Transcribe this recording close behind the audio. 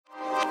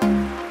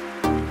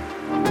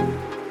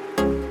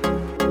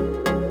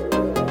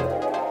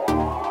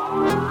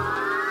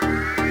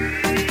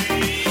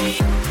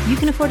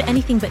afford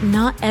anything, but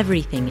not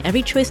everything.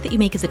 Every choice that you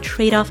make is a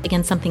trade-off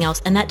against something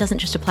else, and that doesn't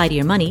just apply to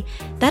your money.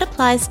 That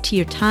applies to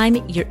your time,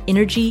 your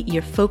energy,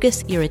 your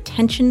focus, your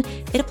attention.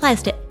 It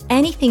applies to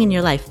anything in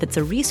your life that's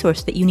a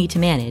resource that you need to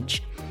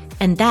manage.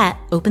 And that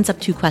opens up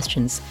two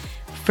questions.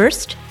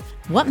 First,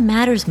 what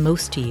matters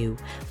most to you?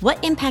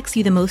 What impacts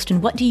you the most,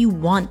 and what do you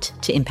want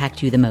to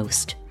impact you the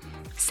most?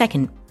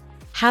 Second,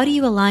 how do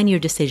you align your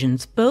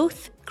decisions,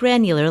 both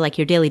granular, like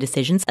your daily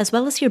decisions, as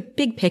well as your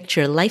big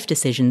picture life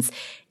decisions,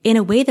 in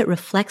a way that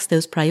reflects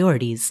those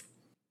priorities?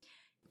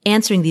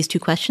 Answering these two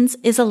questions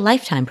is a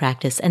lifetime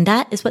practice, and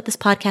that is what this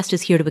podcast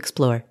is here to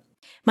explore.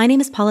 My name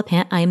is Paula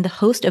Pant. I am the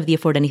host of the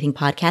Afford Anything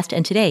podcast,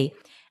 and today,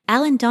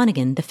 Alan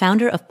Donegan, the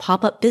founder of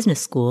Pop-Up Business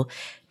School,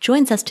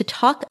 joins us to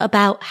talk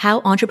about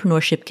how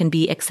entrepreneurship can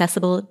be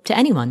accessible to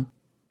anyone.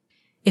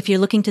 If you're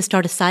looking to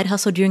start a side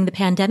hustle during the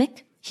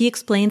pandemic, he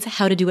explains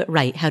how to do it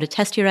right, how to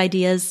test your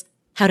ideas,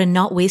 how to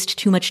not waste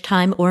too much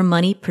time or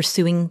money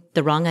pursuing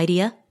the wrong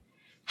idea,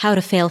 how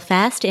to fail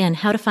fast, and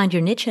how to find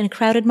your niche in a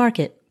crowded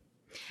market.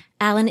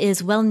 Alan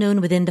is well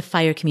known within the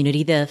FIRE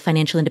community, the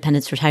Financial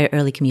Independence Retire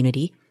Early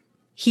community.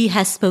 He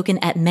has spoken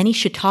at many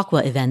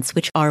Chautauqua events,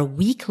 which are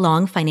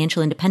week-long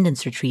financial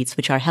independence retreats,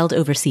 which are held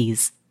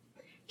overseas.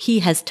 He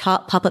has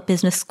taught Pop-Up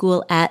Business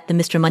School at the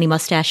Mr. Money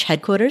Mustache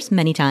headquarters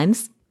many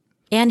times.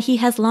 And he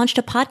has launched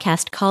a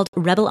podcast called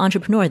Rebel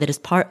Entrepreneur that is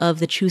part of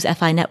the Choose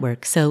FI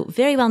network, so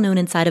very well known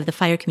inside of the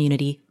FIRE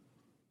community.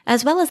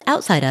 As well as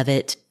outside of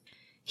it,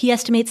 he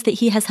estimates that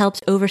he has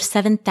helped over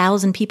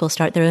 7,000 people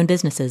start their own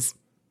businesses.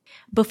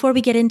 Before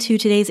we get into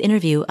today's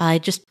interview, I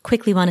just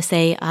quickly want to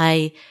say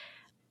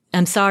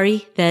I'm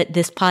sorry that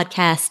this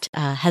podcast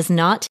has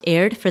not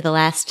aired for the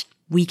last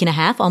week and a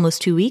half,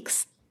 almost 2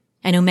 weeks.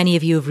 I know many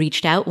of you have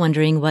reached out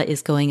wondering what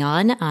is going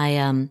on. I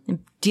am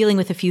dealing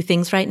with a few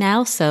things right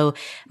now, so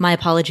my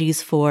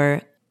apologies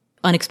for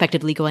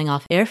unexpectedly going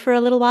off air for a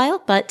little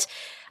while, but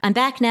I'm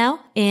back now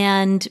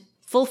and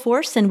full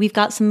force, and we've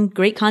got some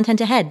great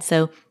content ahead.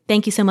 So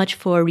thank you so much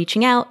for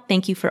reaching out.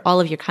 Thank you for all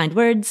of your kind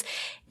words,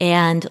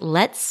 and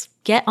let's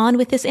get on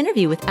with this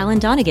interview with Alan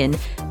Donegan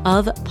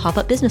of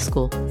Pop-Up Business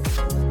School.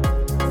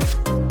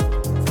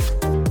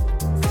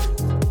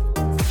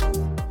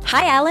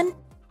 Hi, Alan.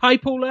 Hi,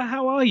 Paula.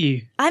 How are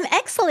you? I'm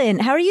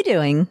excellent. How are you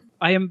doing?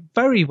 I am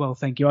very well,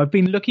 thank you. I've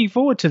been looking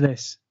forward to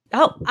this.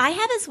 Oh, I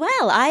have as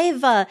well.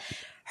 I've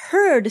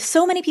heard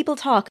so many people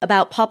talk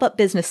about Pop-Up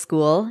Business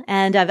School,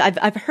 and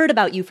I've heard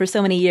about you for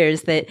so many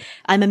years that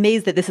I'm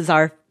amazed that this is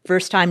our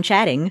first time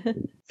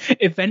chatting.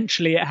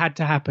 Eventually, it had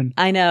to happen.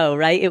 I know,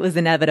 right? It was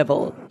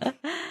inevitable.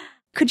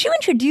 Could you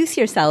introduce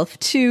yourself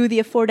to the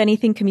Afford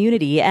Anything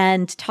community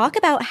and talk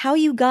about how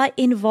you got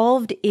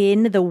involved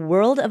in the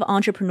world of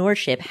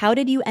entrepreneurship? How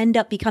did you end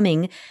up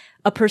becoming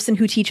a person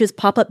who teaches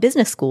pop-up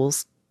business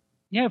schools?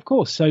 Yeah, of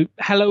course. So,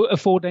 hello,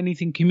 Afford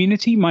Anything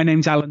community. My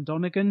name's Alan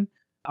Donegan.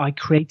 I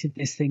created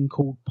this thing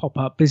called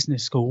Pop-Up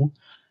Business School,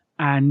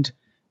 and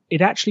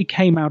it actually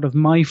came out of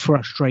my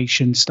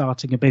frustration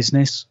starting a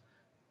business.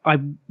 I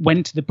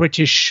went to the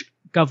British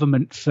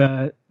government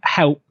for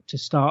help to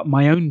start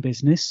my own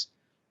business.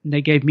 And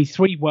they gave me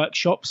 3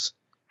 workshops: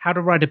 how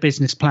to write a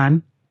business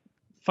plan,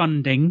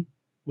 funding,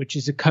 which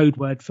is a code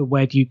word for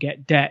where do you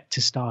get debt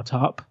to start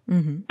up,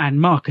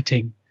 and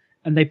marketing.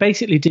 And they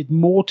basically did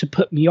more to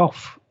put me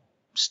off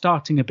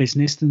starting a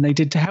business than they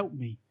did to help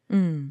me.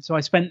 So I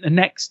spent the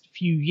next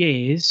few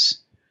years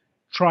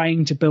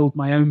trying to build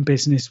my own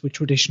business with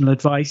traditional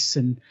advice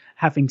and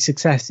having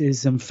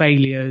successes and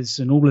failures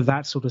and all of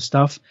that sort of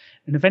stuff.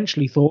 And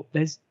eventually thought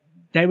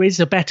there is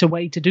a better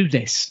way to do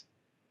this.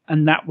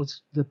 And that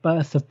was the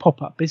birth of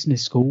Pop-Up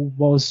Business School.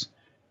 Was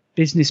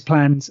business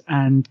plans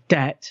and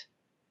debt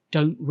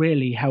don't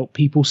really help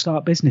people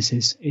start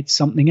businesses. It's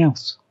something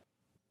else.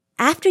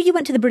 After you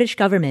went to the British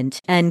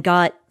government and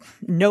got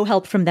no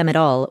help from them at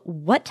all,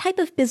 what type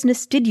of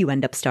business did you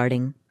end up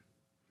starting?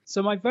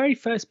 So my very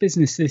first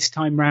business this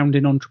time round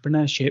in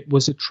entrepreneurship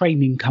was a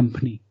training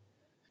company.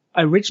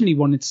 I originally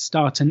wanted to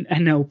start an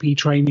NLP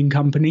training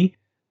company,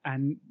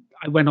 and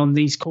I went on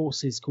these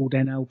courses called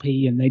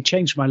NLP, and they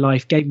changed my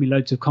life, gave me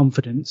loads of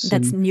confidence.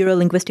 That's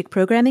neuro-linguistic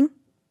programming?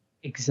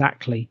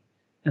 Exactly.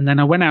 And then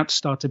I went out to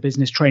start a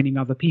business training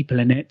other people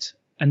in it,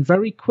 and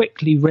very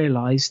quickly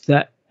realized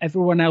that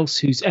everyone else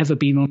who's ever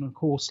been on a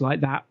course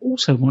like that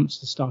also wants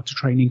to start a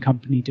training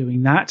company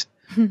doing that.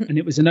 And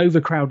it was an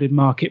overcrowded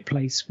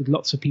marketplace with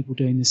lots of people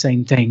doing the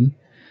same thing.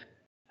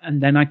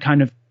 And then I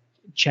kind of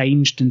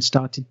changed and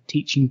started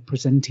teaching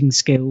presenting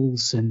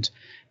skills and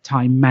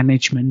time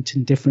management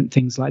and different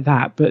things like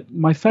that. But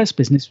my first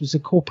business was a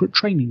corporate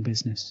training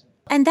business.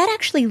 And that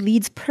actually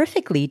leads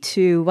perfectly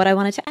to what I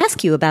wanted to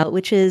ask you about,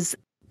 which is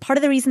part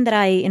of the reason that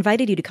I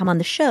invited you to come on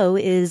the show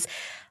is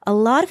a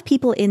lot of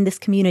people in this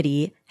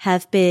community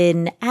have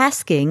been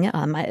asking,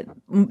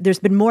 there's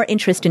been more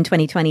interest in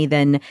 2020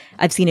 than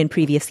I've seen in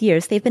previous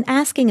years. They've been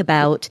asking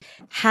about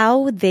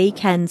how they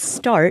can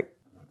start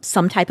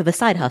some type of a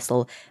side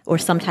hustle or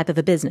some type of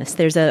a business.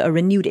 There's a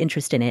renewed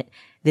interest in it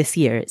this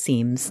year, it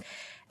seems.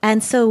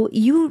 And so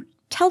you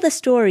tell the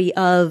story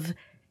of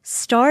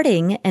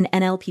starting an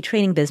NLP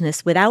training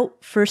business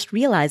without first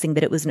realizing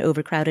that it was an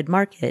overcrowded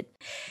market.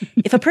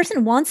 If a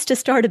person wants to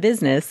start a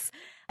business,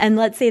 and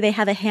let's say they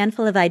have a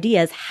handful of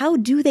ideas, how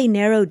do they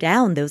narrow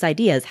down those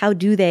ideas? How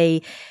do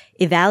they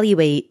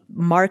evaluate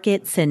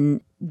markets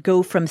and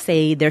go from,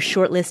 say, their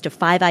short list of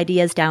 5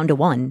 ideas down to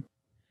 1?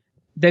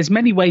 There's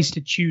many ways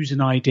to choose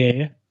an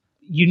idea.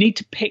 You need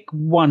to pick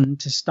one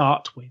to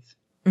start with.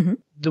 Mm-hmm.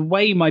 The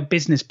way my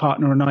business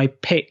partner and I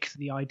pick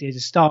the idea to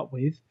start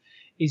with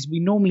is we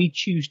normally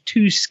choose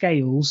 2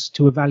 scales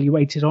to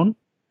evaluate it on,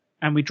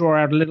 and we draw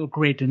out a little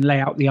grid and lay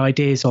out the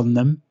ideas on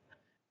them.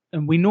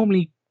 And we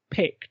normally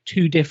pick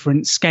 2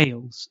 different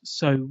scales.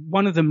 So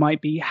one of them might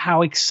be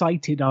how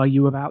excited are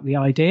you about the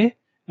idea?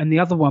 And the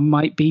other one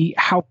might be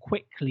how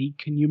quickly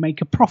can you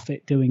make a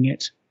profit doing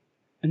it?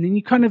 And then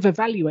you kind of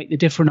evaluate the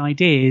different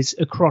ideas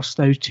across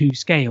those 2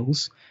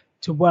 scales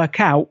to work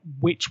out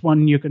which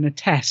one you're going to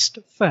test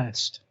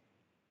first.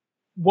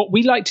 What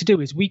we like to do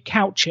is we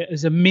couch it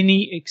as a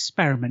mini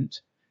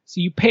experiment.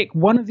 So you pick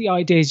one of the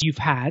ideas you've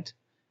had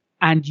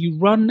and you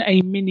run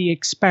a mini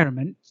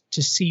experiment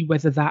to see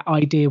whether that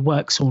idea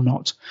works or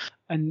not.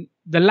 And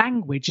the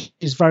language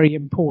is very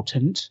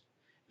important,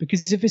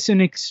 because if it's an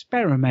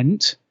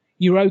experiment,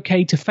 you're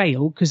okay to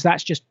fail because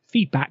that's just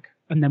feedback,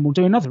 and then we'll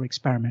do another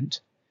experiment.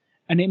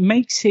 And it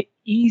makes it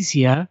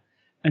easier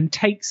and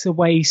takes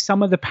away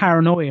some of the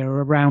paranoia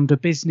around a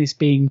business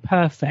being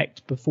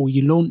perfect before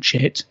you launch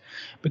it,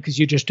 because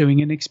you're just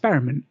doing an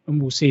experiment and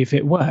we'll see if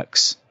it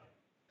works.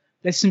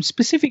 There's some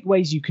specific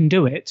ways you can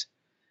do it,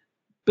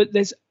 but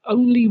there's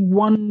only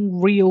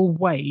one real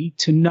way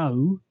to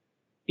know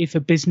if a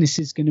business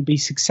is going to be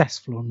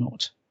successful or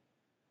not.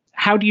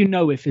 How do you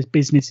know if a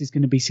business is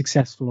going to be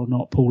successful or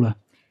not, Paula?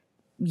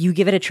 You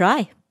give it a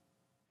try.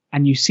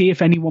 And you see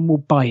if anyone will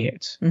buy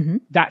it. Mm-hmm.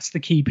 That's the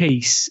key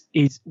piece,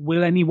 is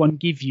will anyone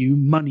give you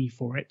money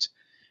for it?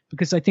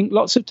 Because I think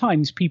lots of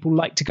times people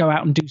like to go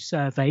out and do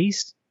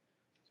surveys,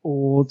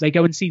 or they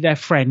go and see their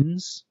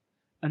friends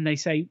and they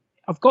say,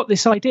 I've got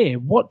this idea.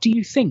 What do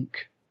you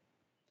think?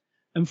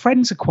 And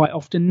friends are quite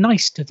often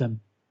nice to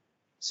them.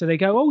 So they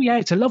go, oh yeah,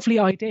 it's a lovely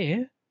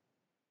idea.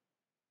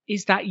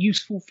 Is that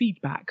useful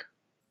feedback?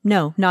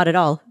 No, not at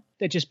all.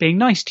 They're just being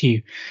nice to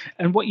you.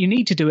 And what you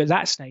need to do at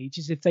that stage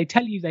is, if they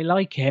tell you they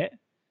like it,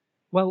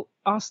 well,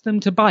 ask them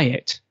to buy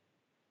it.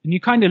 And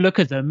you kind of look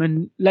at them,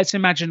 and let's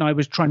imagine I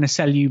was trying to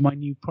sell you my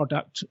new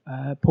product,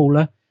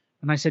 Paula.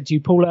 And I said to you,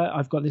 Paula,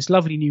 I've got this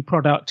lovely new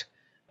product.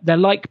 They're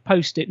like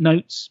Post-it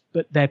notes,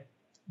 but they're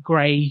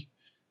grey,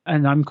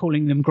 and I'm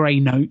calling them grey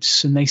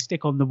notes, and they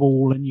stick on the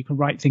wall and you can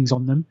write things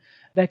on them.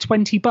 They're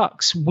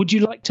 $20. Would you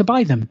like to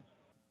buy them?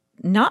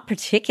 Not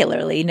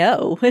particularly,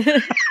 no.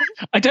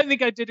 I don't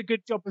think I did a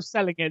good job of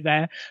selling it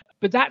there,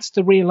 but that's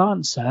the real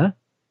answer.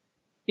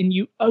 And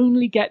you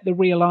only get the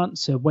real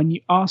answer when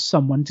you ask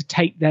someone to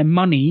take their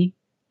money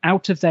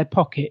out of their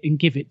pocket and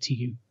give it to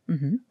you.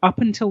 Mm-hmm. Up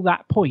until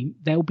that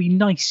point, they'll be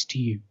nice to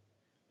you,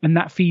 and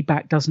that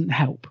feedback doesn't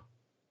help.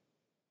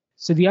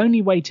 So the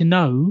only way to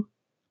know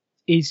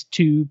is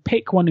to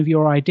pick one of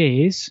your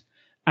ideas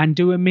and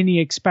do a mini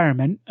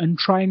experiment and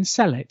try and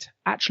sell it.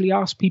 Actually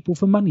ask people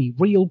for money,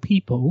 real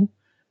people,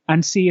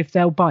 and see if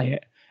they'll buy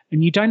it.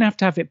 And you don't have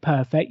to have it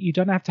perfect. You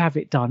don't have to have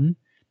it done.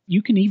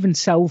 You can even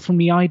sell from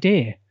the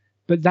idea.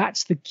 But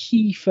that's the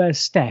key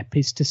first step,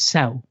 is to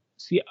sell.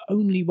 It's the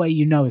only way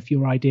you know if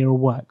your idea will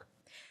work.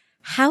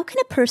 How can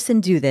a person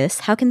do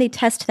this? How can they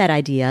test that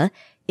idea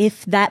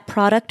if that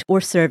product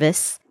or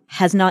service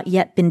has not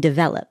yet been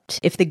developed,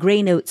 if the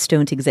gray notes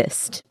don't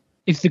exist?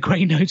 If the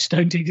grey notes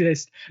don't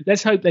exist.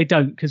 Let's hope they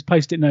don't, because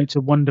Post-it notes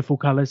are wonderful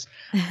colours.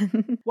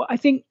 Well, I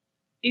think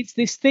it's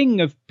this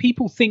thing of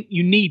people think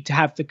you need to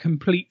have the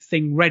complete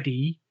thing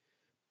ready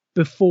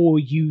before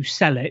you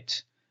sell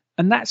it.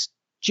 And that's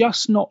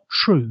just not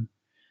true.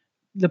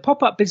 The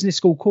Pop-Up Business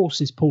School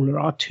courses, Paula,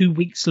 are 2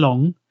 weeks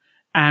long.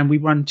 And we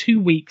run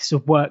 2 weeks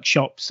of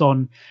workshops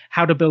on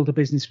how to build a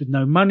business with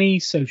no money,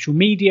 social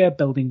media,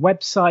 building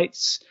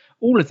websites,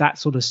 all of that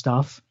sort of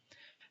stuff.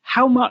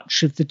 How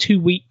much of the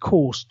 2-week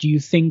course do you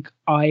think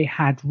I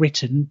had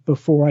written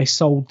before I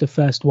sold the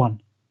first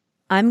one?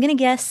 I'm going to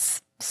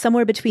guess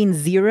somewhere between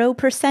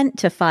 0%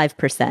 to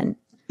 5%.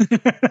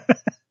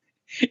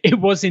 It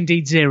was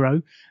indeed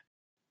 0.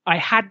 I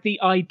had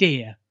the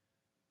idea,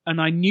 and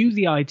I knew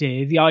the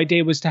idea. The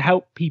idea was to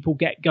help people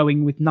get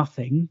going with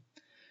nothing.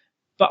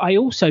 But I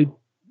also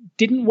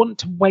didn't want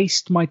to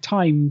waste my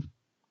time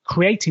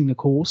creating the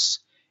course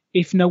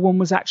if no one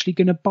was actually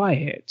going to buy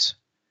it.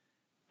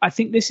 I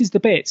think this is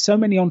the bit. So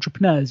many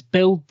entrepreneurs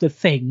build the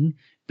thing,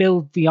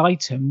 build the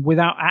item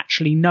without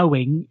actually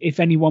knowing if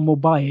anyone will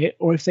buy it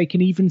or if they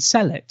can even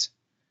sell it.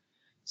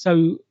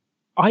 So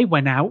I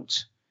went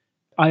out,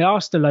 I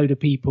asked a load of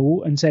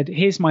people and said,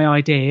 here's my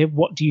idea.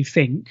 What do you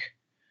think?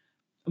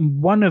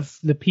 And one of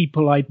the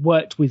people I'd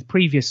worked with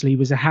previously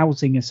was a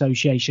housing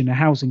association, a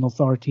housing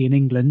authority in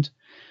England.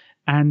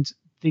 And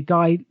the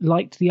guy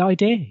liked the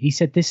idea. He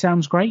said, this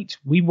sounds great.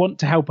 We want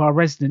to help our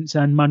residents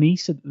earn money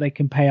so that they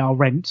can pay our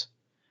rent.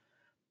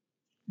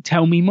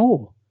 Tell me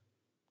more.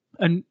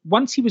 And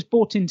once he was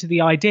bought into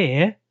the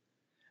idea,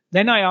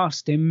 Then I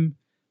asked him,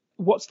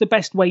 what's the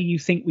best way you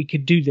think we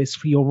could do this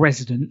for your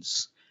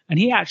residents? And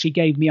he actually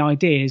gave me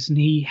ideas, and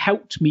he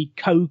helped me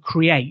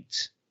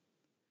co-create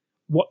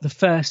what the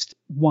first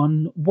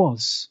one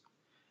was.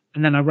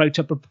 And then I wrote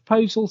up a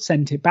proposal,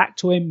 sent it back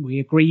to him. We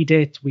agreed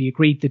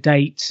the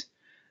date.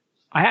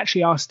 I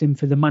actually asked him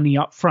for the money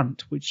up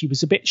front, which he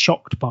was a bit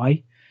shocked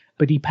by,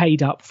 but he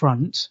paid up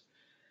front.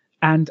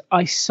 And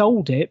I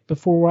sold it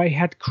before I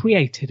had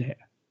created it.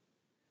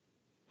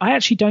 I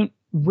actually don't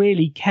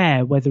really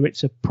care whether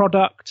it's a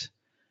product,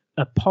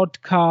 a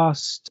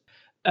podcast,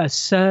 a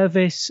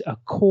service, a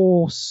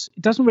course.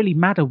 It doesn't really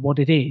matter what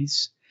it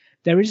is.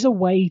 There is a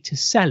way to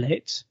sell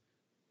it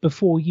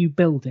before you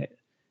build it.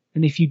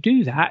 And if you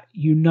do that,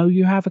 you know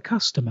you have a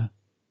customer.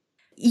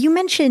 You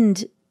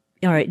mentioned,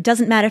 all right, it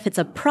doesn't matter if it's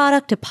a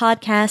product, a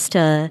podcast,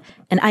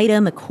 an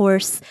item, a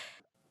course.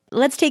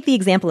 Let's take the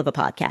example of a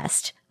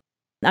podcast.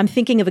 I'm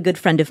thinking of a good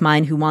friend of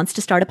mine who wants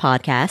to start a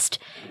podcast.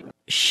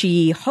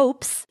 She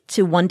hopes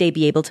to one day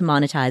be able to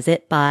monetize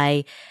it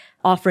by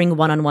offering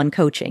one-on-one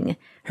coaching.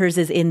 Hers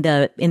is in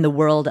the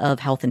world of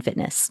health and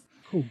fitness.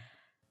 Cool.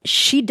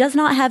 She does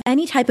not have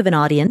any type of an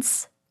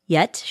audience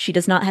yet. She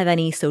does not have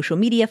any social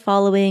media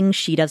following.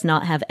 She does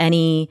not have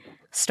any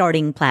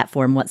starting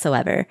platform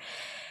whatsoever.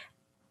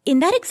 In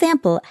that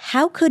example,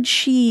 how could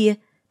she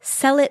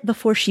sell it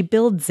before she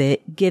builds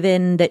it,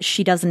 given that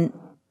she doesn't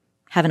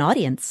have an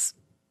audience?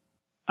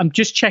 I'm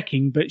just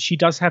checking, but she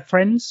does have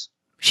friends?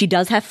 She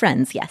does have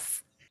friends,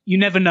 yes. You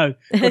never know.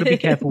 Got to be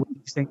careful with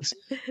these things.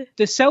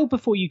 The sell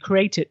before you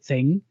create it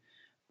thing,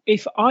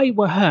 if I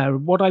were her,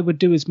 what I would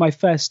do as my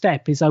first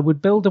step is I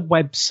would build a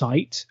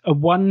website, a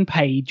one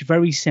page,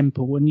 very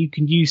simple, and you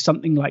can use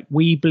something like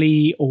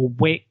Weebly or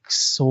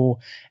Wix or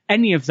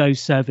any of those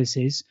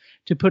services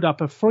to put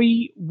up a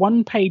free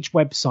one page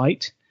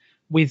website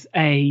with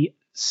a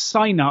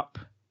sign up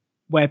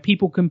where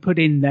people can put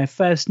in their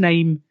first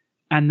name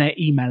and their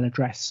email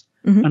address.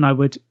 Mm-hmm. And I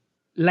would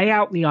lay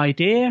out the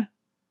idea,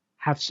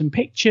 have some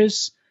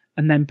pictures,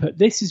 and then put,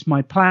 this is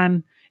my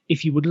plan.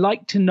 If you would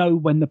like to know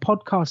when the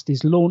podcast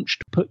is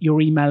launched, put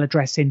your email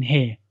address in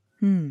here.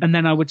 And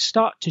then I would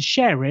start to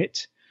share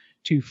it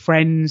to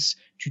friends,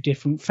 to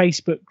different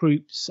Facebook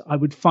groups. I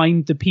would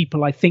find the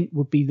people I think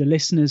would be the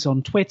listeners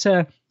on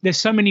Twitter. There's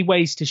so many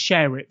ways to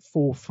share it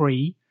for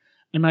free,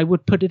 and I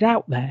would put it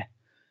out there.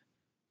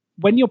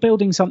 When you're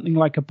building something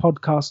like a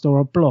podcast or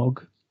a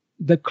blog,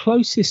 the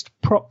closest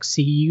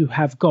proxy you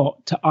have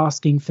got to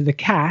asking for the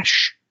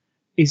cash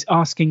is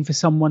asking for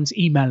someone's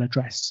email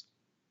address.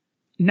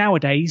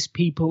 Nowadays,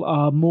 people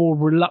are more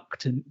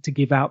reluctant to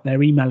give out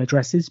their email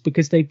addresses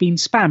because they've been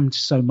spammed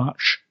so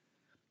much.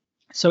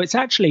 So it's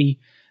actually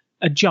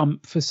a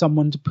jump for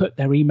someone to put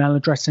their email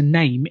address and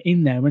name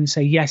in there and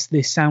say, yes,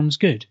 this sounds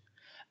good.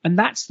 And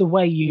that's the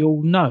way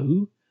you'll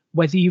know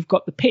whether you've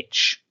got the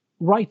pitch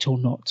right or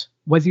not,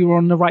 whether you're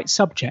on the right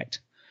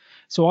subject.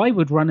 So I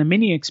would run a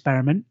mini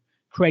experiment,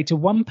 create a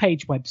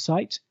one-page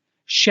website,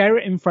 share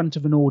it in front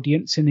of an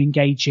audience and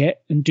engage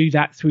it, and do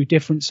that through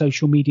different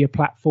social media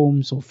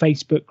platforms or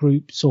Facebook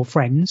groups or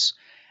friends,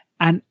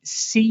 and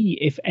see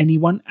if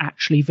anyone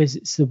actually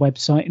visits the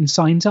website and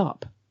signs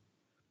up.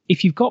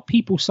 If you've got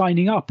people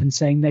signing up and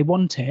saying they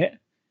want it,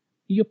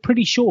 you're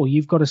pretty sure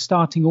you've got a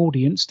starting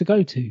audience to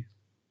go to.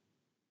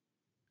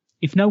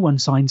 If no one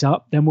signs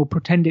up, then we'll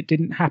pretend it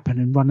didn't happen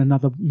and run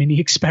another mini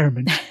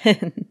experiment.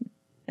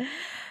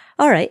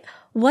 All right.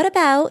 What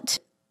about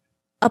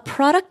a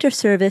product or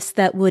service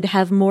that would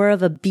have more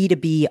of a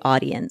B2B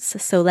audience?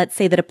 So let's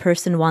say that a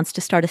person wants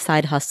to start a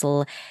side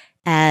hustle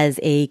as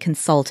a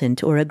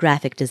consultant or a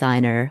graphic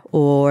designer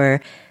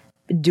or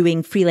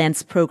doing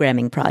freelance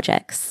programming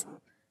projects.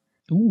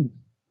 Ooh,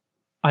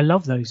 I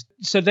love those.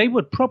 So they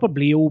would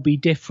probably all be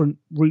different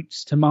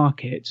routes to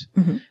market.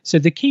 Mm-hmm. So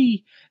the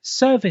key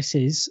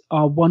services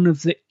are one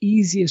of the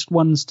easiest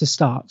ones to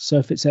start. So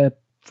if it's a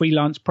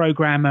freelance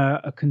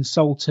programmer, a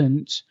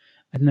consultant,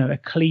 I don't know, a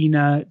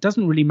cleaner, it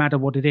doesn't really matter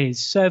what it is.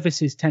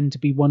 Services tend to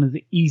be one of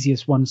the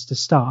easiest ones to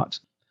start.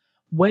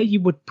 Where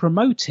you would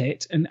promote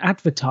it and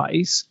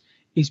advertise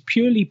is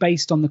purely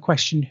based on the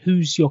question,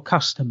 who's your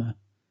customer?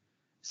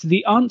 So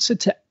the answer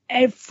to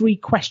every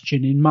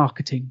question in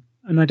marketing,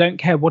 and I don't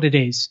care what it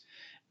is,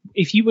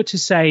 if you were to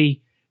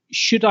say,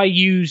 should I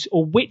use,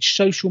 or which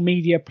social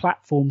media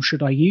platform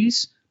should I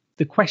use?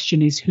 The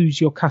question is, who's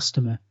your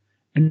customer?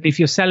 And if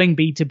you're selling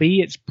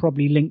B2B, it's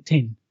probably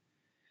LinkedIn.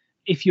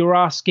 If you're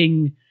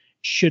asking,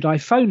 should I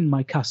phone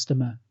my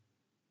customer?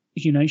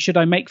 You know, should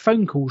I make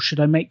phone calls? Should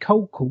I make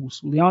cold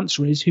calls? Well, the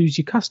answer is, who's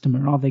your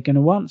customer? Are they going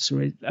to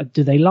answer it?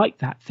 Do they like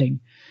that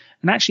thing?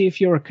 And actually, if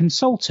you're a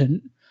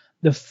consultant,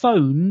 the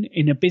phone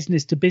in a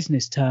business to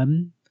business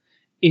term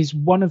is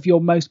one of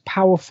your most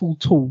powerful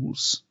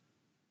tools.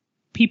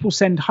 People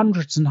send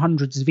hundreds and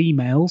hundreds of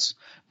emails,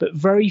 but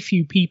very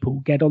few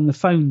people get on the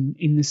phone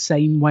in the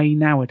same way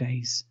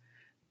nowadays.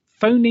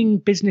 Phoning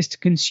business to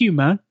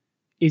consumer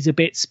is a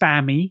bit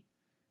spammy,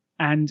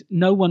 and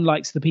no one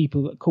likes the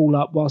people that call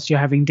up whilst you're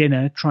having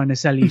dinner trying to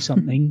sell you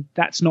something.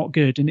 That's not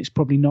good, and it's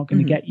probably not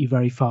going to get you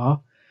very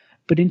far.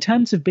 But in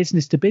terms of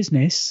business to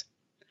business,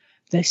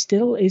 there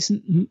still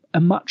isn't a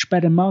much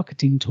better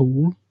marketing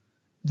tool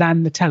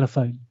than the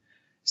telephone.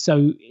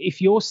 So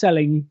if you're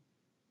selling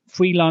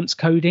freelance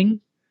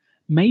coding,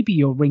 maybe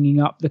you're ringing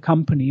up the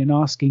company and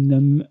asking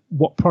them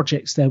what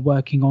projects they're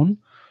working on.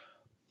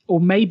 Or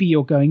maybe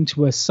you're going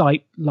to a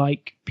site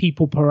like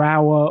People Per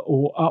Hour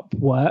or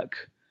Upwork,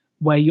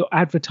 where you're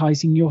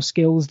advertising your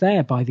skills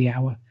there by the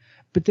hour.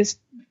 But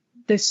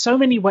there's so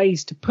many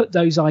ways to put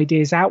those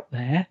ideas out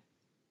there,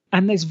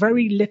 and there's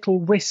very little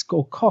risk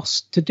or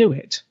cost to do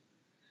it.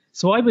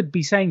 So I would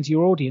be saying to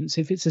your audience,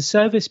 if it's a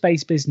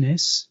service-based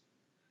business,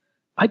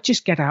 I'd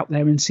just get out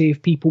there and see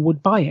if people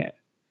would buy it.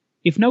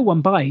 If no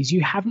one buys,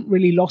 you haven't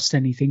really lost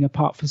anything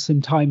apart from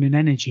some time and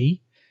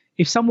energy.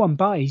 If someone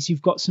buys,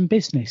 you've got some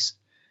business.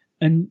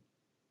 And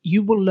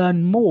you will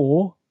learn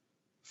more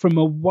from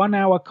a 1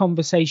 hour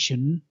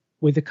conversation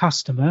with a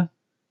customer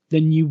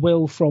than you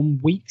will from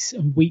weeks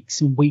and weeks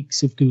and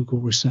weeks of Google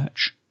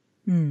research.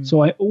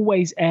 So I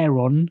always err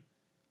on,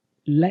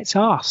 let's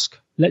ask,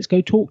 let's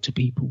go talk to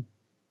people.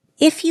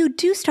 If you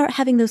do start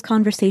having those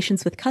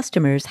conversations with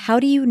customers, how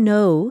do you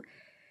know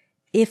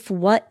if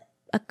what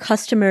a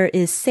customer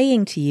is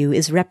saying to you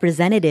is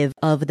representative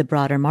of the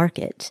broader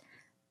market?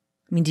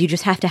 I mean, do you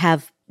just have to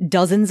have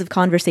dozens of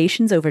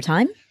conversations over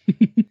time?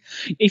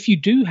 If you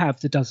do have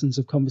the dozens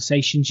of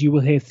conversations, you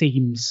will hear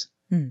themes.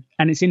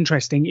 And it's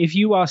interesting. If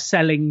you are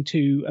selling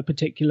to a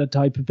particular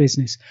type of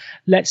business,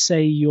 let's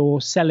say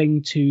you're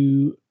selling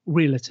to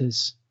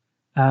realtors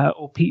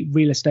or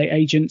real estate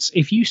agents,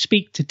 if you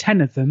speak to 10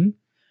 of them,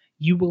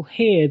 you will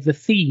hear the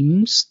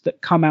themes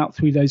that come out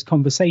through those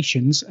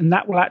conversations, and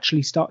that will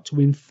actually start to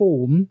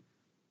inform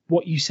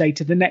what you say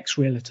to the next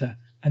realtor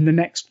and the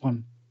next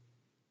one.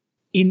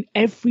 In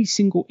every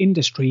single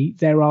industry,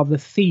 there are the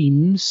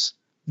themes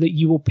that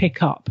you will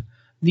pick up.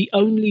 The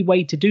only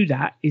way to do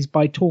that is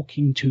by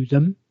talking to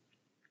them.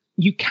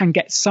 You can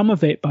get some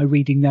of it by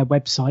reading their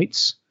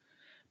websites,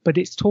 but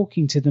it's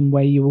talking to them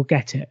where you will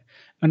get it.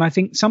 And I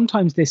think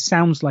sometimes this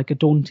sounds like a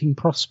daunting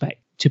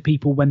prospect to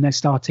people when they're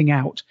starting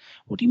out.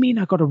 What do you mean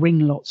I've got to ring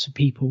lots of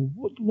people?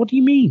 What do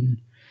you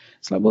mean?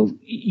 It's like, well,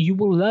 you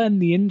will learn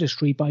the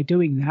industry by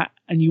doing that,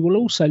 and you will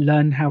also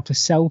learn how to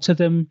sell to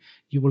them.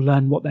 You will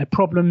learn what their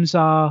problems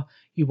are.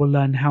 You will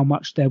learn how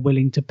much they're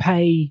willing to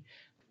pay.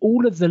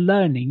 All of the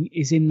learning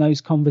is in those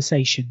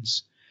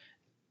conversations.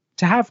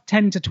 To have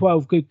 10 to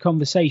 12 good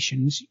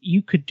conversations,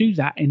 you could do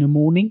that in a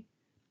morning.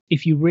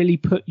 If you really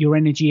put your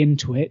energy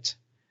into it,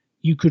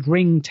 you could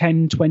ring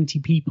 10, 20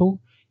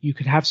 people. You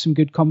could have some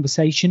good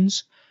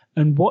conversations.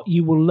 And what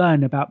you will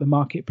learn about the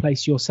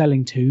marketplace you're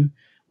selling to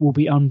will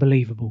be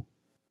unbelievable.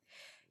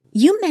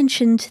 You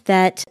mentioned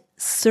that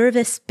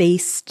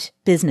service-based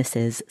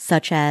businesses,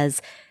 such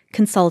as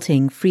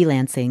consulting,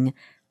 freelancing,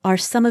 are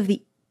some of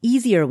the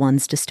easier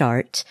ones to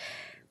start.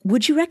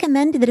 Would you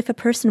recommend that if a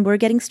person were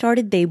getting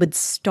started, they would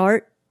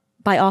start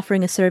by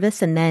offering a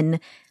service and then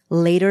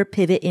later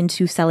pivot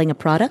into selling a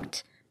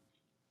product?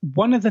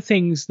 One of the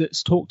things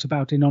that's talked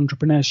about in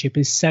entrepreneurship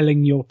is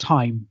selling your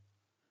time.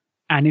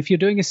 And if you're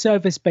doing a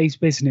service-based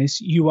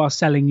business, you are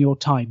selling your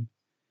time.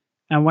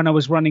 And when I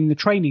was running the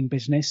training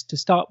business, to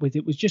start with,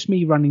 it was just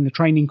me running the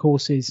training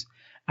courses,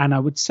 and I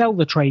would sell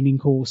the training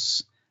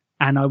course,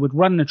 and I would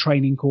run the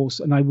training course,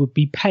 and I would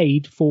be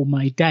paid for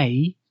my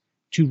day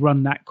to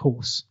run that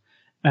course.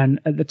 And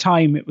at the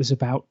time, it was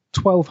about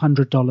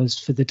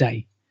 $1,200 for the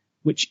day,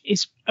 which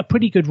is a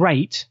pretty good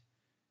rate,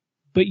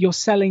 but you're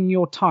selling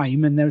your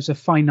time, and there's a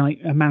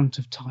finite amount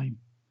of time.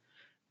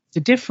 The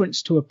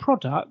difference to a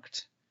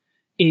product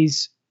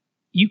is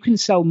you can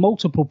sell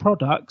multiple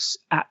products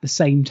at the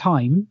same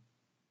time,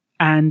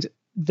 and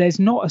there's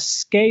not a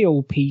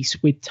scale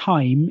piece with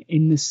time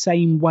in the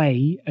same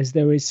way as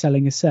there is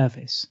selling a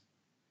service.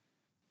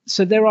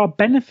 So there are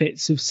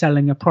benefits of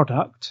selling a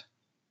product,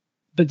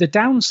 but the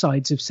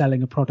downsides of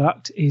selling a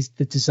product is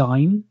the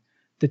design,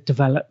 the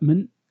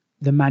development,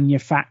 the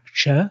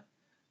manufacture,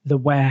 the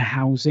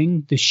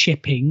warehousing, the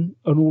shipping,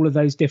 and all of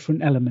those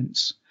different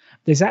elements.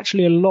 There's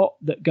actually a lot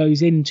that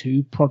goes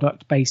into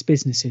product-based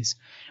businesses,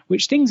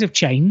 which things have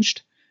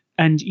changed.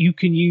 And you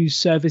can use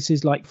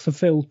services like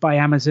Fulfilled by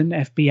Amazon,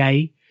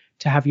 FBA,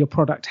 to have your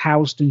product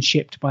housed and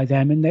shipped by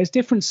them. And there's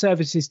different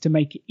services to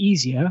make it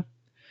easier.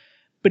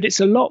 But it's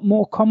a lot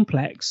more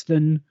complex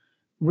than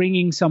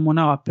ringing someone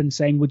up and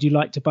saying, would you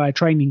like to buy a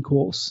training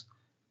course?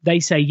 They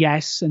say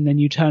yes, and then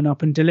you turn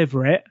up and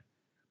deliver it.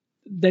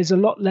 There's a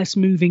lot less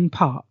moving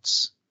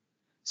parts.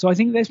 So I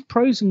think there's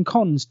pros and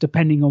cons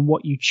depending on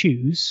what you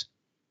choose.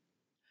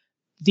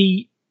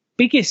 The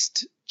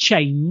biggest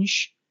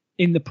change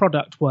in the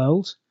product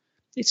world,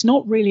 it's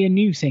not really a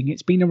new thing.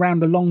 It's been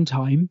around a long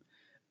time,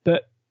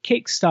 but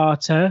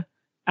Kickstarter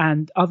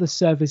and other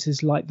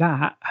services like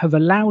that have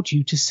allowed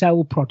you to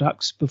sell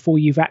products before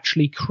you've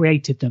actually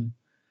created them.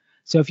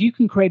 So if you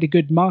can create a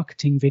good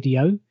marketing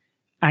video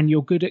and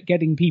you're good at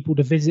getting people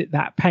to visit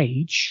that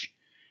page,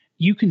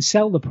 you can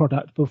sell the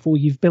product before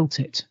you've built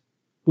it,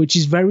 which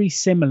is very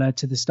similar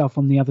to the stuff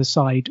on the other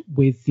side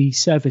with the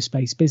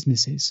service-based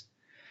businesses.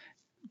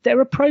 There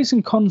are pros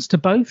and cons to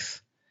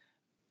both.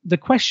 the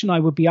question I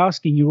would be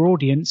asking your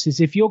audience is,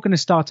 if you're going to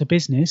start a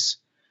business,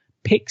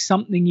 pick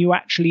something you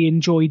actually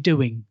enjoy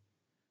doing.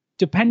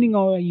 Depending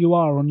on where you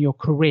are on your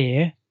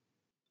career,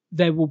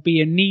 there will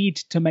be a need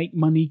to make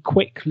money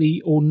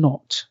quickly or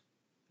not.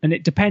 And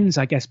it depends,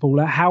 I guess,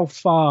 Paula, how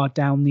far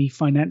down the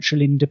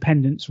financial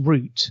independence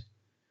route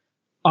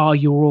are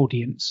your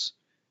audience?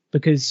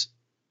 Because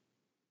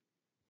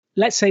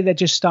let's say they're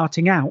just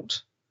starting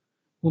out.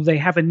 Well, they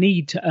have a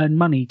need to earn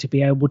money to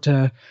be able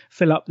to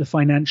fill up the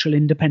financial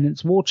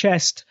independence war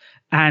chest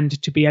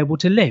and to be able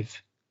to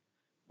live.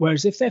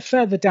 Whereas if they're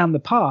further down the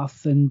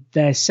path and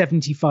they're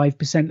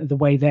 75% of the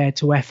way there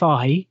to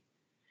FI,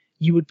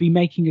 you would be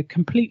making a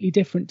completely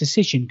different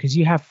decision because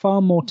you have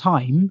far more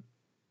time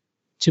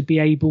to be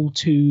able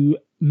to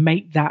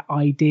make that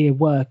idea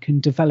work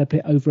and develop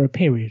it over a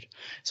period.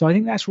 So I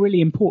think that's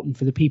really important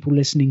for the people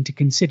listening to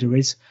consider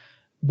is,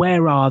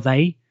 where are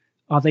they?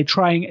 Are they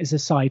trying it as a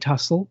side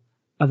hustle?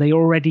 Are they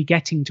already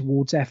getting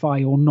towards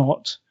FI or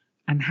not?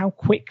 And how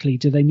quickly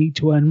do they need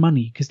to earn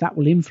money? Because that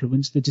will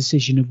influence the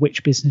decision of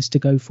which business to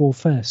go for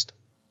first.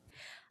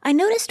 I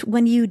noticed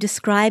when you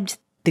described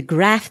the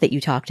graph that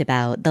you talked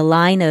about, the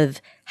line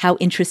of how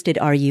interested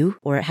are you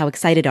or how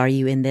excited are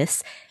you in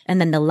this,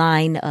 and then the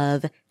line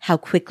of how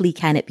quickly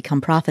can it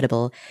become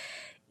profitable.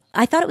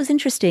 I thought it was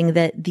interesting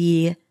that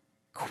the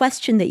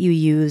question that you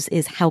use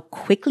is how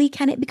quickly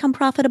can it become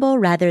profitable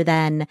rather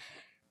than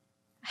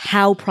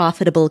how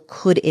profitable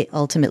could it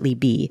ultimately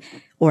be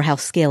or how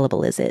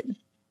scalable is it?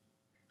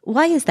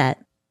 Why is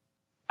that?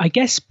 I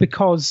guess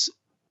because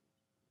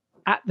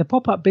at the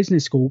Pop-Up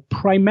Business School,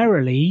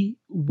 primarily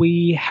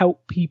we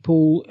help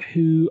people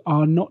who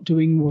are not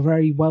doing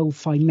very well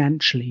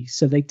financially.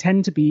 So they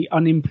tend to be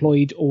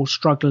unemployed or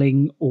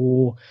struggling,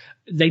 or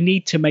they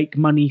need to make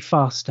money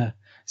faster.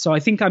 So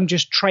I think I'm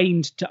just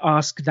trained to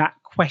ask that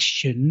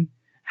question,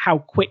 how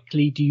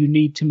quickly do you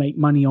need to make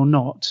money or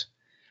not?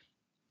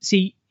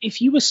 See,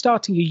 if you were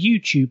starting a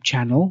YouTube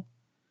channel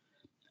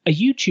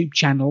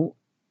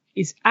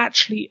is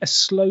actually a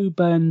slow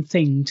burn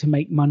thing to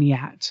make money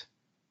at.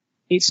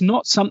 It's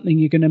not something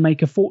you're going to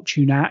make a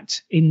fortune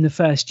at in the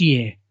first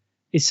year.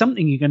 It's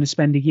something you're going to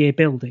spend a year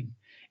building.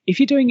 If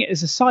you're doing it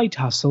as a side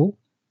hustle,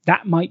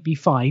 that might be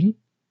fine.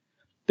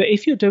 But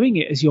if you're doing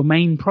it as your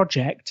main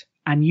project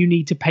and you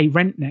need to pay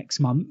rent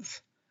next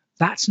month,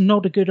 that's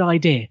not a good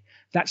idea.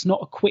 That's not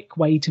a quick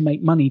way to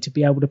make money to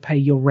be able to pay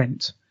your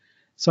rent.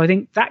 So I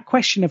think that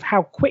question of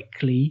how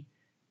quickly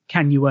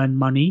can you earn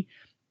money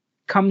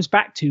comes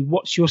back to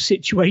what's your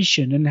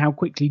situation and how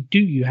quickly do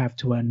you have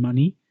to earn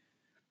money.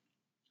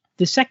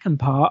 The second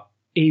part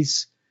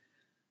is,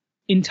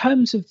 in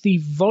terms of the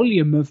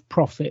volume of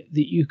profit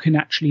that you can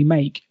actually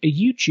make, a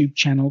YouTube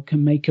channel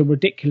can make a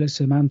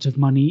ridiculous amount of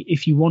money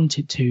if you want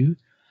it to.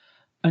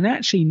 And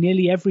actually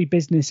nearly every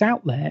business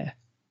out there,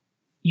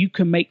 you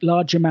can make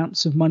large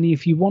amounts of money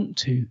if you want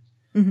to.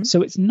 Mm-hmm.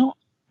 So it's not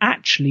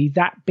actually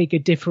that big a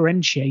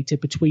differentiator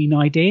between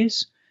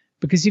ideas,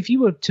 because if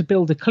you were to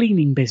build a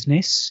cleaning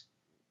business,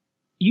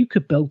 you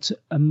could build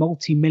a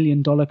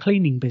multi-million-dollar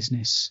cleaning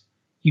business.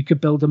 You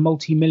could build a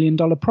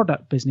multi-million-dollar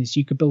product business.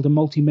 You could build a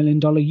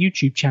multi-million-dollar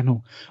YouTube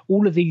channel.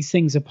 All of these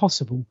things are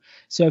possible.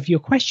 So if your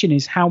question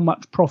is how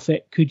much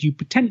profit could you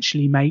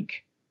potentially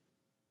make,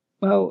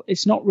 well,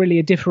 it's not really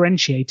a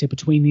differentiator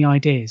between the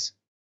ideas.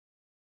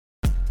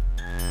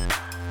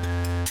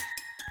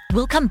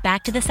 We'll come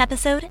back to this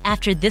episode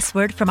after this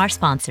word from our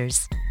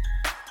sponsors.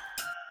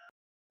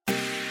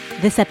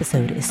 This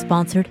episode is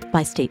sponsored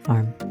by State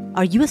Farm.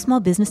 Are you a small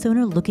business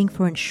owner looking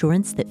for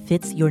insurance that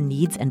fits your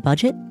needs and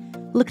budget?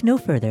 Look no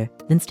further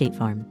than State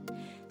Farm.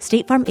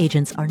 State Farm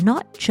agents are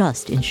not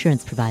just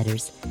insurance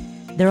providers.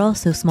 They're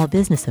also small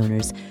business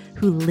owners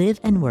who live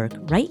and work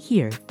right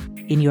here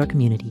in your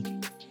community.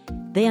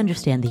 They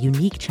understand the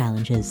unique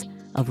challenges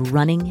of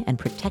running and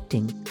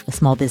protecting a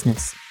small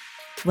business.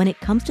 When it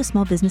comes to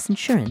small business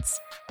insurance,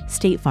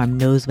 State Farm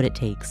knows what it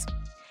takes.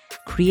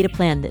 Create a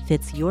plan that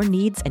fits your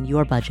needs and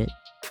your budget.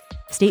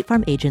 State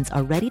Farm agents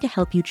are ready to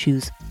help you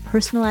choose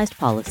personalized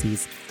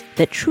policies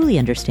that truly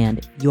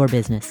understand your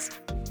business.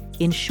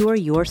 Insure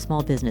your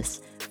small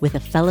business with a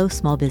fellow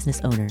small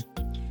business owner.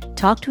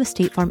 Talk to a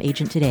State Farm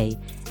agent today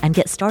and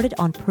get started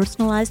on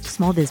personalized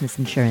small business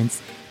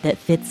insurance that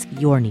fits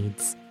your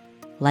needs.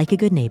 Like a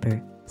good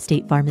neighbor,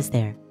 State Farm is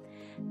there.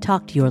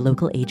 Talk to your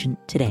local agent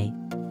today.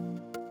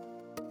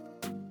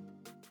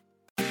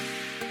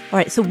 All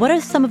right, so what are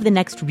some of the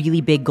next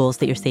really big goals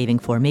that you're saving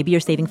for? Maybe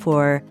you're saving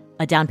for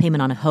a down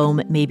payment on a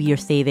home. Maybe you're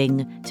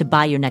saving to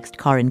buy your next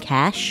car in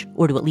cash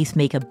or to at least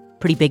make a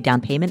pretty big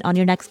down payment on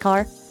your next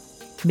car.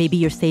 Maybe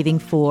you're saving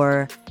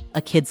for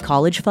a kid's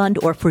college fund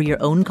or for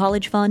your own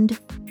college fund.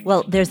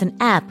 Well, there's an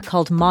app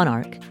called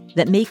Monarch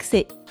that makes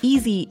it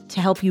easy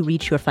to help you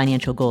reach your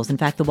financial goals. In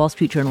fact, the Wall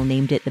Street Journal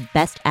named it the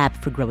best app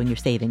for growing your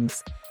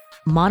savings.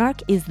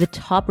 Monarch is the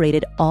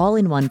top-rated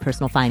all-in-one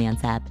personal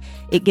finance app.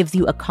 It gives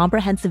you a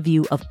comprehensive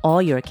view of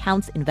all your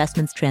accounts,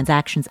 investments,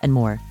 transactions, and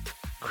more.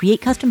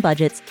 Create custom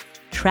budgets,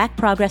 track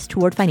progress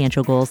toward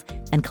financial goals,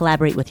 and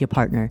collaborate with your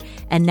partner.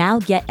 And now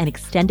get an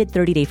extended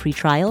 30-day free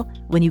trial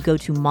when you go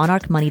to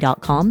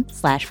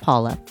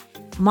monarchmoney.com/Paula.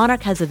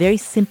 Monarch has a very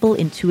simple,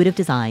 intuitive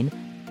design.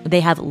 They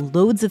have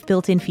loads of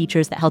built-in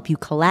features that help you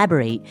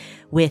collaborate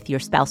with your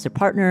spouse or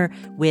partner,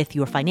 with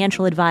your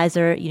financial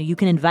advisor. You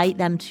can invite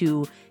them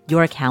to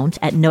your account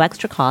at no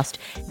extra cost.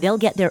 They'll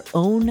get their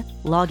own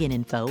login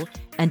info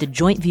and a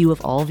joint view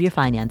of all of your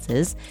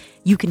finances.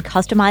 You can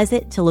customize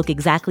it to look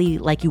exactly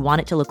like you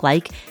want it to look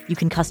like. You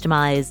can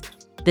customize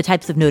the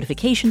types of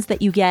notifications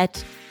that you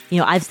get.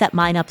 I've set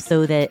mine up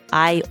so that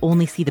I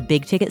only see the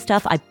big ticket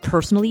stuff. I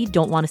personally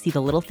don't want to see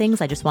the little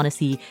things. I just want to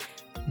see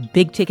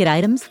big ticket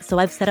items. So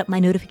I've set up my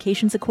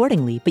notifications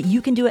accordingly, but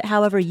you can do it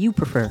however you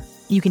prefer.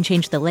 You can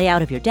change the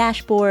layout of your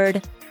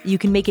dashboard. You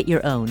can make it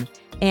your own.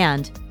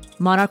 And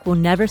Monarch will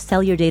never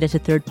sell your data to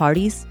third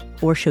parties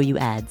or show you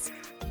ads.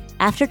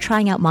 After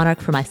trying out Monarch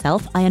for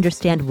myself, I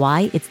understand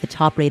why it's the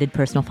top-rated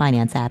personal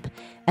finance app.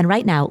 And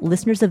right now,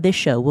 listeners of this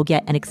show will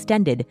get an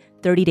extended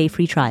 30-day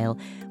free trial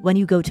when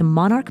you go to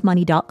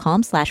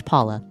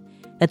monarchmoney.com/Paula.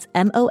 That's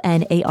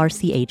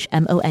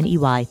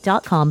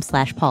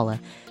monarchmoney.com/Paula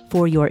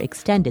for your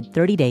extended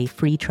 30-day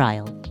free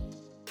trial.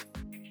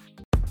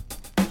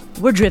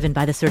 We're driven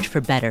by the search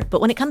for better,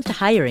 but when it comes to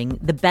hiring,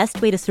 the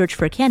best way to search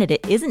for a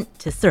candidate isn't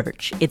to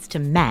search, it's to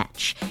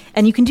match.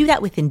 And you can do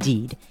that with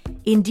Indeed.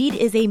 Indeed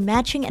is a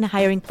matching and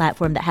hiring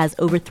platform that has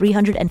over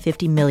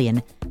 350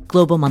 million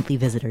global monthly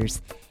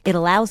visitors. It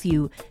allows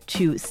you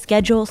to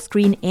schedule,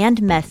 screen,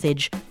 and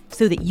message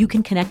so that you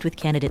can connect with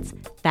candidates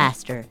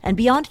faster. And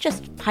beyond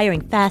just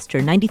hiring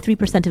faster,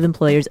 93% of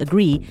employers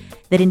agree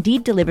that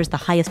Indeed delivers the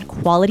highest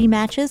quality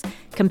matches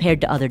compared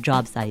to other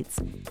job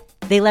sites.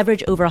 They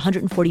leverage over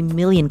 140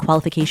 million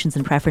qualifications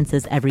and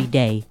preferences every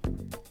day,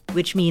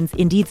 which means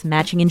Indeed's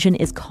matching engine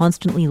is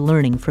constantly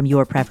learning from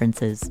your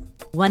preferences.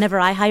 Whenever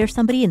I hire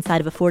somebody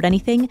inside of Afford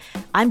Anything,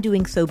 I'm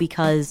doing so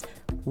because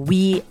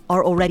we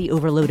are already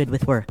overloaded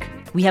with work.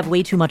 We have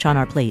way too much on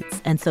our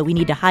plates, and so we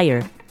need to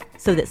hire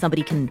so that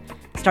somebody can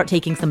start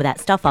taking some of that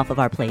stuff off of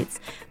our plates.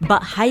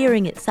 But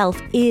hiring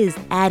itself is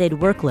added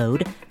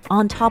workload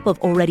on top of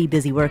already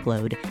busy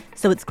workload.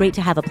 So it's great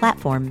to have a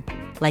platform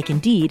like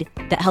Indeed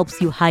that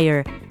helps you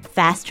hire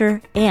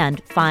faster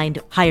and find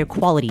higher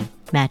quality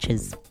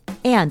matches.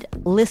 And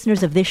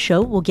listeners of this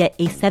show will get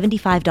a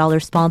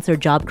 $75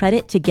 sponsored job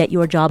credit to get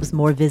your jobs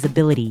more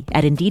visibility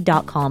at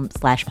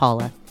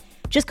Indeed.com/Paula.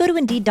 Just go to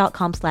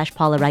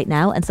Indeed.com/Paula right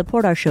now and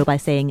support our show by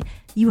saying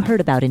you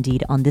heard about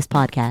Indeed on this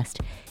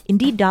podcast.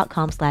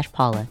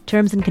 Indeed.com/Paula.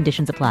 Terms and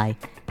conditions apply.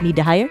 Need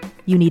to hire?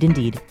 You need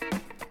Indeed.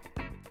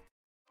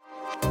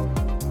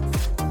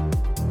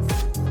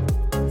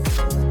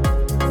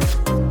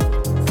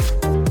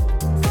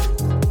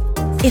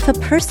 If a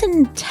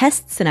person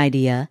tests an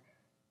idea,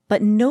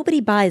 but nobody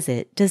buys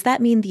it, does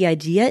that mean the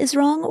idea is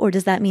wrong, or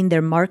does that mean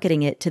they're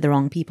marketing it to the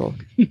wrong people?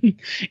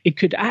 It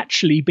could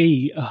actually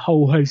be a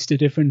whole host of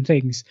different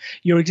things.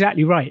 You're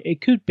exactly right.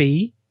 It could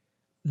be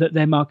that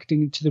they're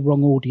marketing it to the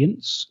wrong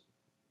audience.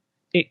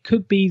 It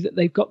could be that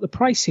they've got the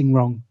pricing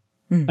wrong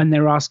and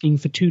they're asking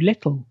for too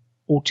little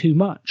or too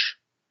much.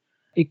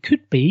 It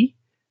could be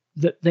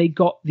that they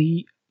got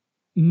the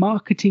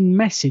marketing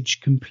message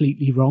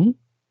completely wrong,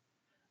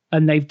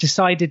 and they've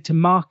decided to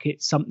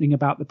market something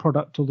about the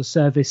product or the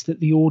service that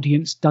the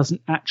audience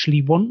doesn't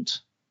actually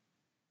want.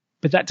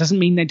 But that doesn't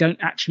mean they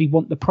don't actually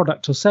want the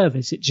product or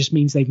service. It just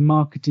means they've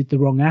marketed the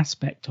wrong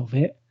aspect of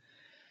it.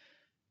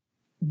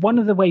 One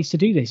of the ways to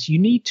do this, you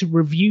need to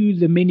review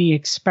the mini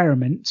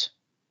experiment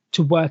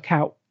to work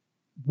out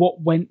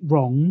what went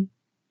wrong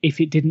if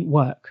it didn't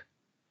work.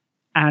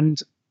 And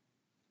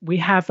we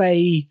have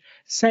a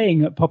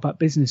saying at Pop-Up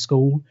Business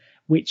School,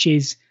 which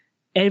is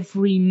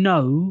every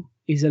no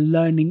is a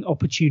learning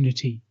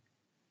opportunity.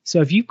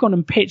 So if you've gone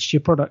and pitched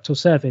your product or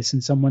service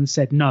and someone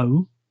said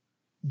no,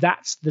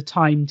 that's the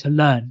time to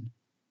learn.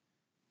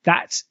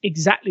 That's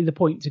exactly the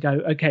point to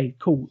go, okay,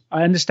 cool.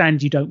 I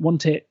understand you don't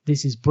want it.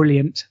 This is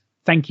brilliant.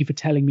 Thank you for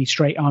telling me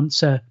straight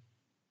answer.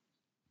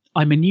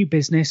 I'm a new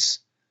business.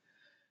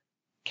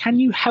 Can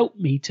you help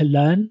me to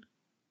learn?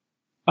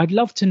 I'd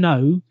love to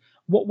know,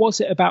 what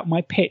was it about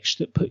my pitch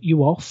that put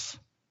you off?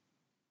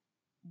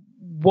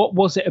 What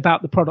was it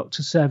about the product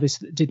or service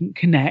that didn't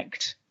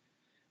connect?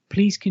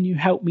 Please, can you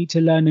help me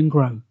to learn and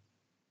grow?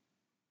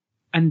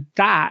 And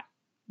that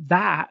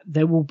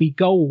there will be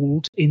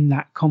gold in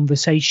that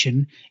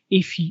conversation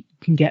if you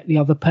can get the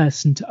other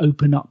person to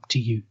open up to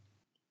you.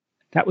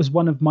 That was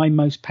one of my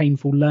most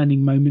painful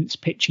learning moments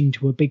pitching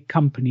to a big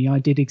company. I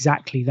did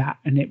exactly that,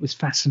 and it was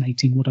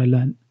fascinating what I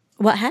learned.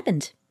 What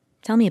happened?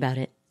 Tell me about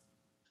it.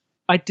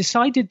 I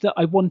decided that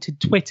I wanted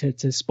Twitter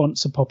to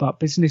sponsor Pop-Up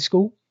Business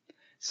School.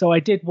 So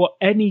I did what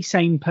any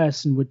sane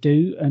person would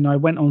do, and I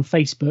went on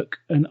Facebook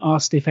and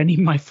asked if any of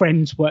my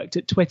friends worked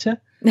at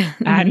Twitter.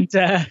 And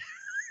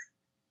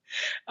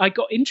I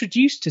got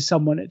introduced to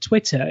someone at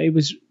Twitter. It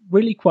was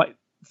really quite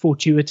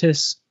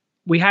fortuitous.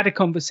 We had a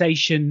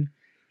conversation.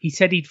 He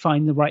said he'd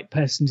find the right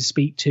person to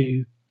speak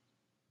to.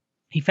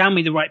 He found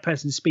me the right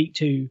person to speak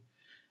to.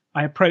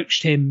 I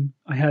approached him.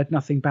 I heard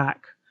nothing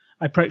back.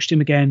 I approached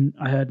him again.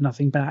 I heard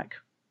nothing back.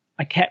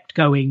 I kept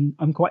going.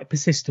 I'm quite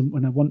persistent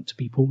when I want to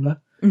be,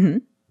 Paula. Mm-hmm.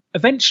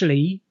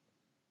 Eventually,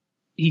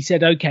 he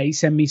said, okay,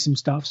 send me some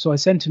stuff. So I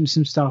sent him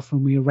some stuff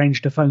and we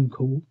arranged a phone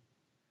call.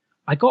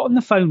 I got on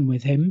the phone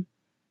with him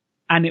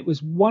and it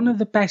was one of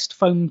the best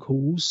phone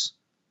calls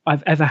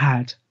I've ever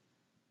had.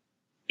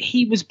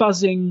 He was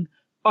buzzing.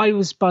 I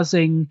was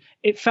buzzing.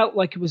 It felt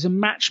like it was a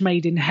match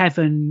made in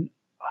heaven.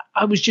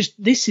 I was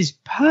just, this is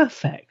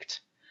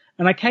perfect.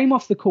 And I came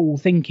off the call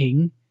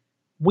thinking,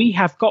 we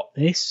have got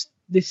this.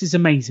 This is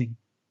amazing.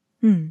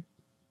 2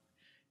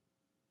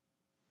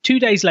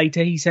 days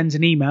later, he sends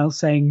an email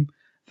saying,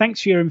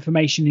 thanks for your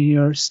information and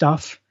your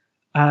stuff.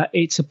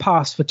 It's a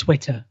pass for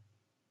Twitter.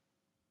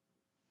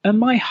 And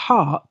my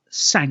heart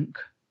sank.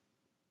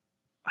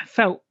 I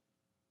felt,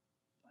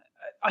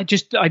 I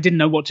didn't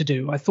know what to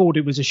do. I thought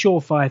it was a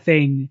surefire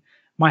thing.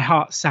 My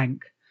heart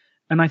sank.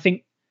 And I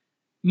think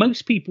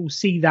most people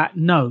see that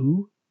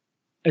no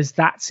as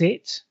that's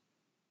it.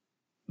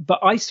 But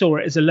I saw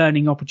it as a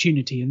learning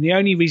opportunity. And the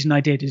only reason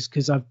I did is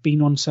because I've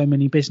been on so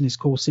many business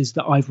courses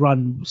that I've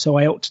run. So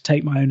I ought to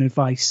take my own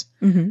advice.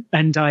 Mm-hmm.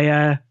 And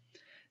I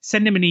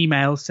send him an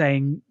email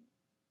saying,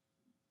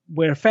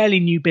 we're a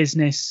fairly new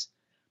business.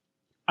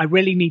 I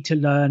really need to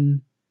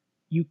learn.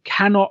 You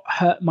cannot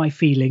hurt my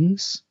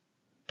feelings.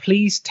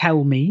 Please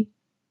tell me,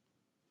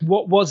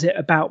 what was it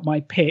about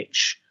my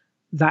pitch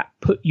that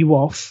put you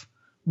off?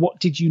 What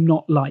did you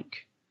not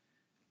like?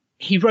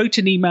 He wrote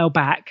an email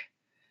back,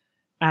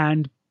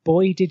 and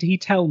boy, did he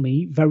tell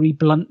me very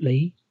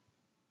bluntly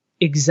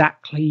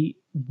exactly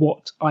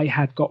what I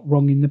had got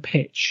wrong in the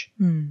pitch.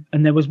 And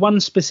there was one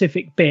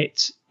specific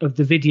bit of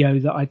the video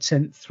that I'd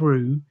sent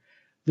through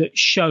that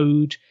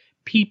showed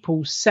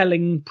people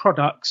selling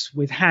products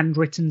with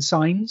handwritten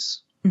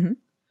signs. Mm-hmm.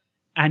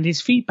 And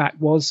his feedback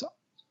was,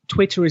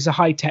 Twitter is a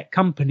high-tech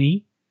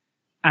company,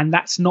 and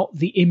that's not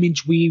the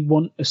image we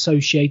want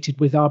associated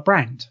with our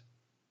brand.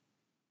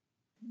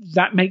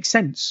 That makes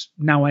sense.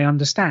 Now I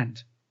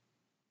understand.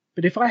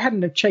 But if I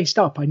hadn't have chased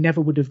up, I never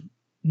would have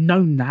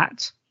known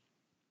that.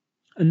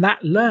 And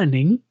that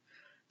learning,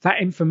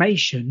 that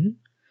information,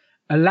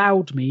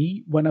 allowed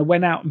me, when I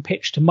went out and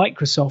pitched to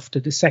Microsoft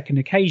at a second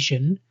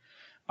occasion,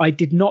 I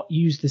did not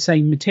use the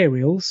same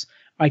materials.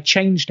 I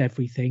changed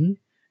everything.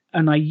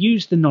 And I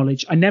used the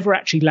knowledge. I never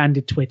actually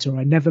landed Twitter.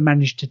 I never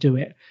managed to do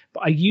it.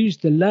 But I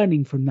used the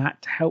learning from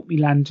that to help me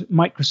land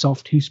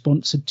Microsoft, who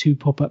sponsored 2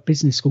 pop-up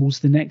business schools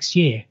the next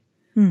year.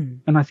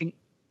 And I think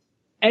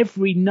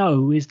every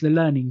no is the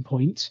learning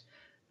point.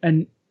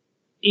 And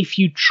if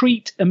you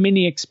treat a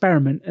mini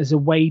experiment as a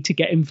way to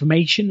get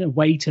information, a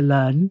way to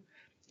learn,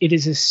 it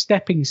is a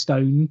stepping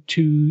stone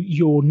to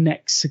your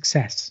next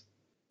success.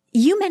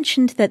 You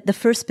mentioned that the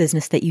first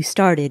business that you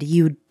started,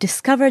 you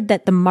discovered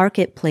that the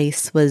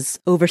marketplace was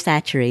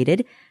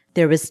oversaturated.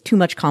 There was too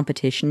much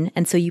competition,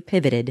 and so you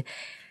pivoted.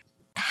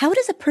 How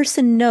does a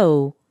person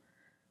know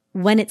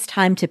when it's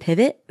time to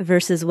pivot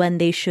versus when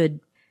they should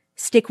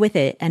stick with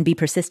it and be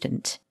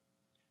persistent?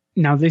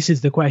 Now, this is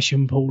the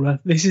question,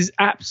 Paula. This is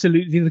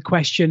absolutely the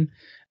question.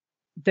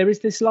 There is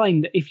this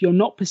line that if you're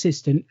not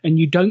persistent and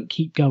you don't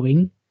keep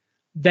going,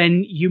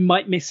 then you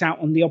might miss out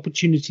on the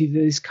opportunity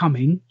that is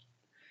coming.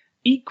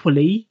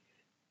 Equally,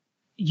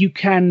 you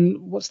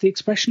can, what's the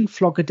expression?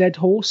 Flog a dead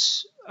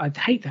horse? I'd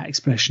hate that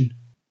expression.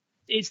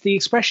 It's the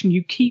expression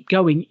you keep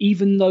going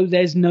even though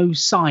there's no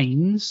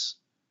signs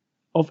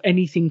of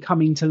anything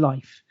coming to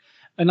life.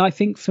 And I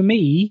think for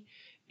me,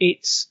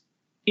 it's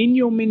in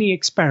your mini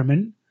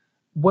experiment,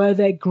 were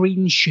there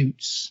green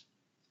shoots?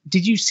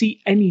 Did you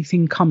see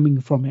anything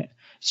coming from it?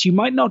 So you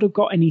might not have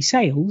got any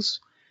sales,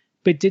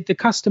 but did the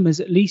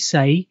customers at least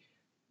say,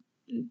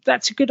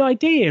 that's a good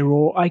idea,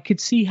 or I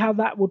could see how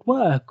that would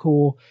work,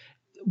 or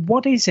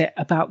what is it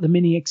about the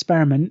mini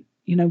experiment?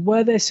 You know,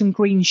 were there some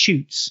green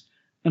shoots?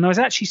 And I was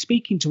actually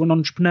speaking to an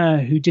entrepreneur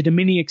who did a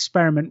mini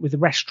experiment with a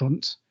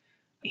restaurant.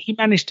 He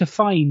managed to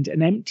find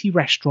an empty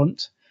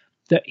restaurant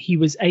that he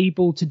was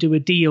able to do a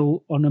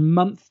deal on a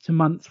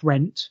month-to-month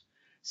rent.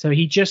 So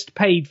he just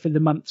paid for the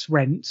month's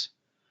rent,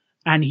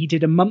 and he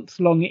did a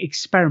month-long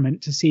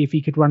experiment to see if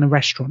he could run a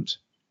restaurant.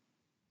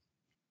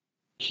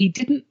 He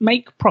didn't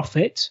make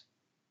profit.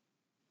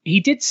 He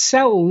did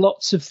sell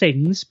lots of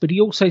things, but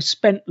he also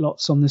spent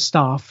lots on the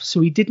staff. So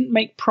he didn't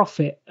make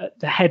profit at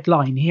the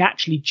headline. He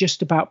actually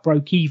just about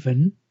broke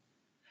even.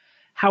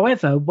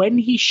 However, when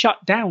he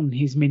shut down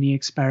his mini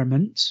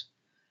experiment,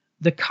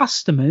 the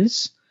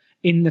customers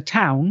in the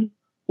town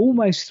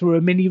almost threw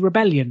a mini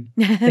rebellion.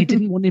 They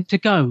didn't want him to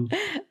go.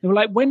 They were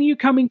like, when are you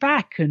coming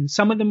back? And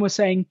some of them were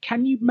saying,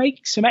 can you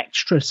make some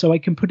extra so I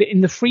can put it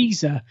in the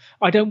freezer?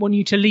 I don't want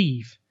you to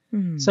leave.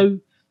 So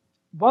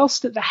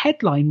whilst at the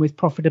headline with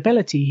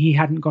profitability, he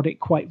hadn't got it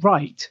quite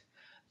right,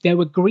 there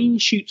were green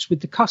shoots with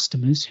the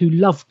customers who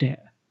loved it.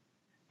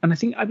 And I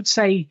think I would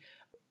say,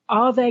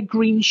 are there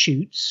green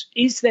shoots?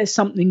 Is there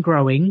something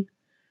growing?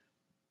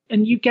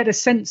 And you get a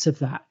sense of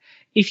that.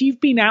 If you've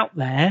been out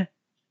there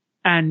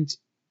and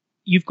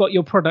you've got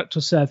your product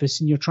or service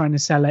and you're trying to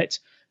sell it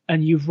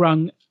and you've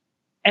rung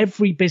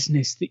every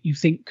business that you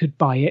think could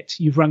buy it.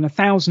 You've rung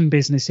 1,000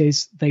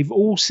 businesses. They've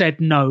all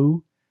said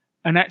no.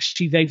 And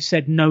actually, they've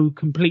said no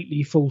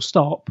completely, full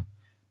stop.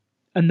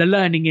 And the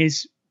learning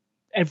is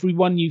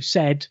everyone you've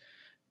said,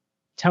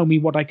 tell me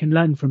what I can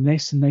learn from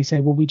this. And they say,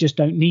 well, we just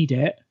don't need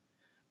it.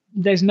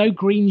 There's no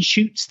green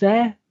shoots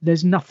there.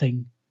 There's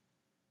nothing.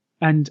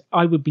 And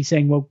I would be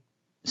saying, well,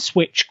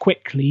 switch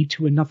quickly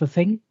to another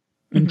thing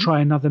and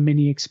try another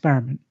mini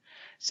experiment.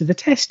 So the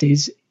test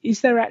is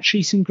there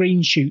actually some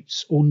green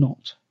shoots or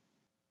not?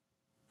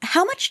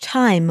 How much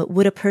time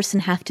would a person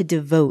have to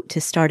devote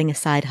to starting a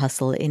side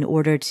hustle in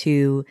order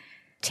to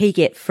take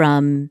it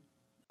from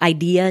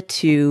idea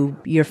to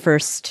your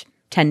first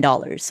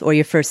 $10 or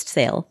your first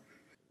sale?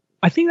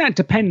 I think that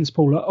depends,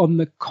 Paula, on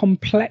the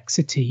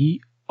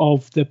complexity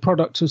of the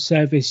product or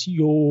service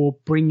you're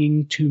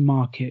bringing to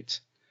market.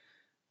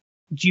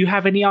 Do you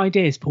have any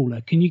ideas,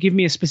 Paula? Can you give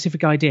me a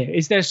specific idea?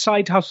 Is there a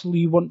side hustle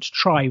you want to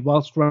try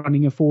whilst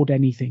running Afford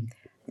Anything?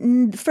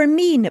 For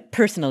me,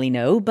 personally,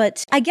 no.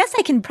 But I guess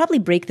I can probably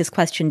break this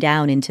question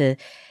down into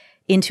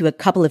a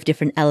couple of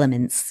different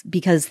elements,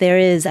 because there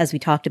is, as we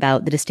talked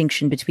about, the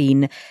distinction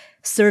between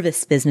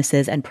service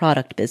businesses and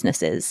product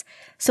businesses.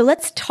 So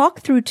let's talk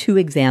through two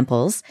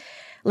examples.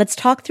 Let's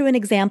talk through an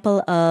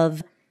example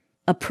of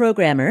a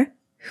programmer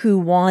who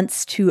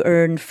wants to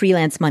earn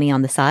freelance money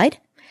on the side.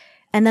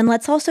 And then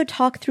let's also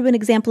talk through an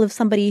example of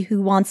somebody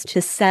who wants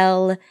to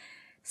sell,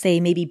 say,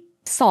 maybe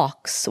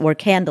socks or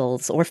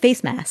candles or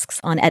face masks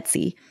on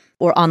Etsy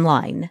or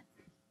online.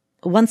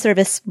 One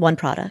service, one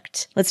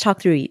product. Let's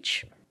talk through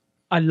each.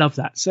 I love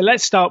that. So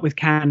let's start with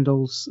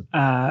candles,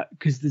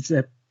 because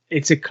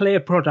it's a clear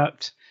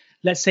product.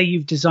 Let's say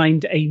you've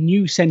designed a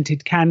new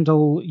scented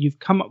candle. You've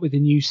come up with a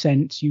new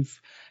scent. You've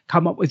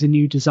come up with a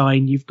new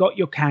design. You've got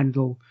your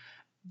candle.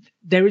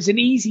 There is an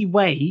easy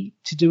way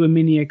to do a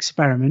mini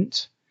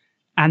experiment,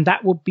 and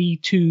that would be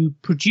to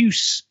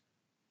produce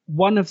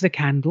one of the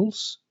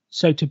candles.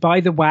 So to buy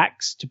the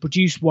wax, to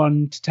produce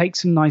one, to take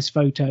some nice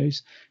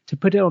photos, to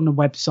put it on a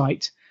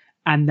website,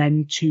 and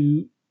then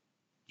to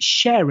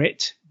share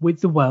it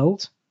with the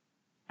world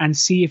and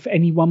see if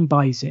anyone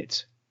buys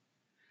it.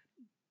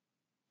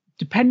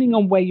 Depending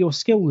on where your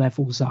skill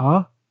levels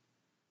are,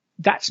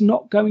 that's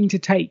not going to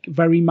take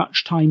very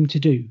much time to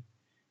do,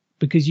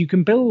 because you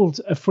can build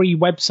a free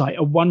website,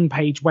 a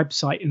one-page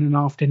website in an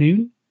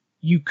afternoon.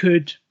 You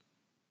could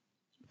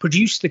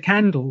produce the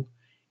candle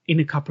in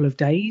a couple of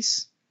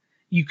days.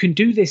 You can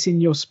do this in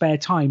your spare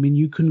time, and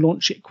you can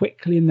launch it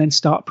quickly and then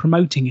start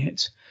promoting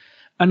it.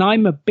 And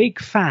I'm a big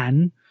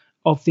fan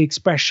of the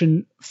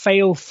expression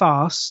fail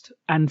fast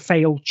and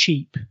fail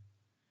cheap.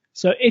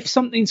 So if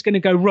something's going to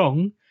go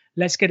wrong,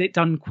 let's get it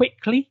done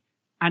quickly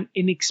and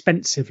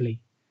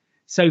inexpensively.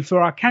 So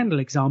for our candle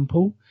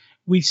example,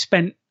 we've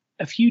spent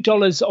a few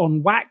dollars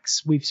on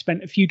wax. We've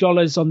spent a few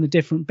dollars on the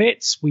different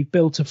bits. We've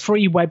built a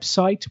free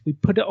website. We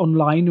put it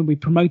online and we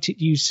promote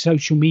it, use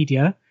social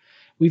media.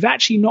 We've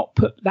actually not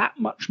put that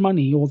much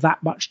money or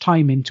that much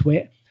time into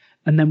it.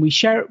 And then we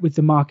share it with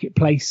the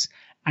marketplace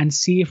and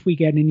see if we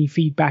get any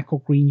feedback or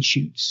green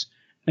shoots.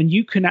 And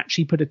you can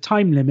actually put a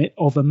time limit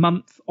of a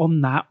month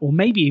on that, or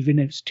maybe even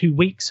if it's 2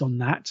 weeks on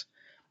that,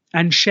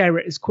 and share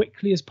it as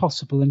quickly as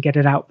possible and get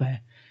it out there.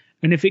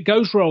 And if it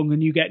goes wrong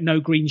and you get no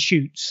green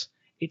shoots,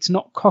 it's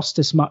not cost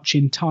us much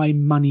in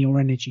time, money, or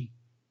energy.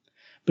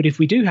 But if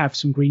we do have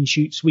some green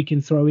shoots, we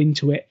can throw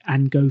into it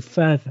and go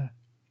further.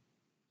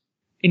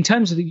 In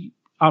terms of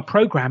our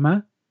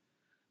programmer,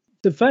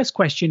 the first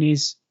question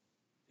is,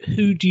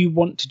 who do you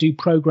want to do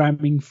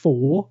programming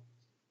for,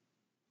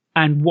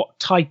 and what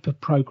type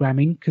of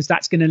programming? Because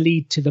that's going to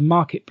lead to the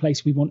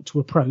marketplace we want to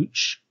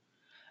approach.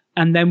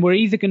 And then we're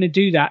either going to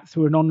do that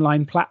through an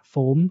online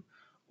platform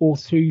or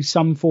through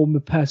some form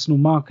of personal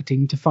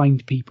marketing to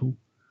find people.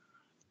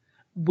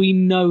 We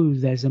know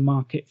there's a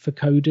market for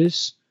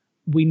coders.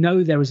 We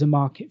know there is a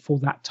market for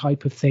that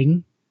type of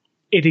thing.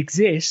 It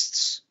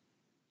exists.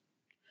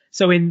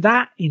 So in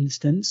that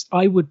instance,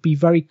 I would be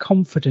very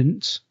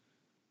confident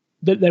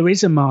that there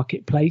is a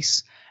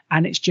marketplace,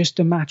 and it's just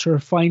a matter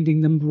of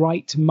finding the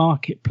right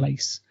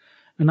marketplace.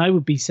 And I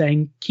would be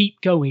saying,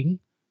 keep going.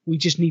 We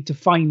just need to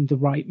find the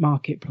right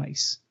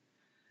marketplace.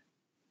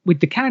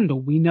 With the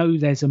candle, we know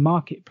there's a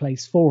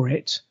marketplace for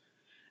it,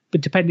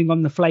 but depending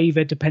on the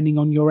flavor, depending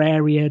on your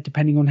area,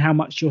 depending on how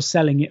much you're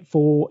selling it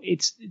for,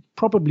 it's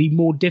probably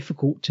more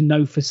difficult to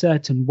know for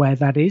certain where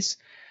that is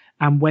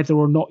and whether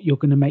or not you're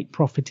going to make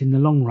profit in the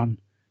long run.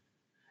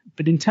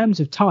 But in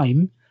terms of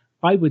time,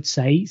 I would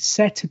say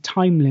set a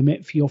time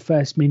limit for your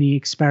first mini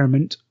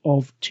experiment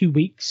of 2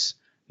 weeks,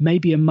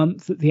 maybe a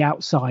month at the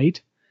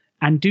outside,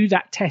 and do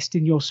that test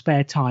in your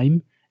spare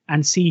time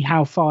and see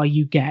how far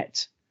you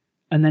get.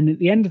 And then at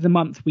the end of the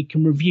month, we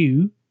can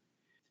review,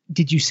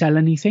 did you sell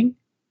anything?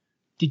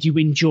 Did you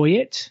enjoy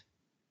it?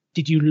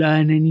 Did you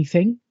learn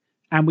anything?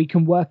 And we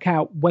can work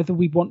out whether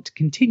we want to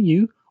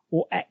continue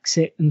or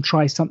exit and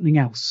try something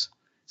else.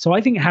 So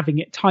I think having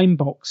it time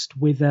boxed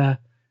with a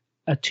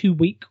 2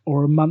 week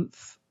or a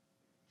month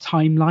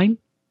timeline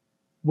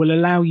will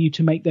allow you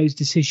to make those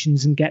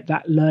decisions and get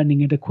that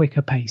learning at a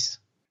quicker pace.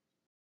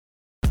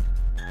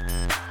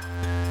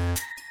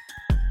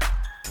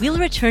 We'll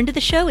return to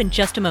the show in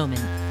just a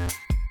moment.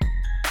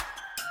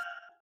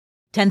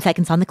 10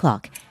 seconds on the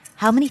clock.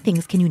 How many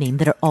things can you name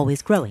that are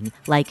always growing?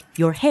 Like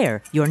your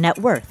hair, your net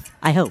worth,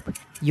 I hope.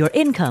 Your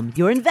income,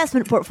 your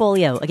investment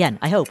portfolio. Again,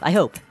 I hope.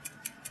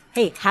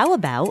 Hey, how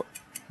about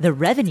the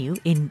revenue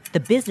in the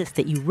business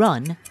that you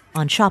run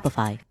on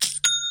Shopify?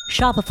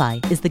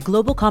 Shopify is the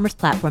global commerce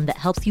platform that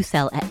helps you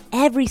sell at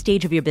every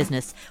stage of your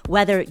business,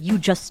 whether you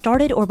just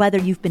started or whether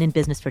you've been in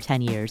business for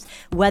 10 years,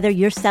 whether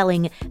you're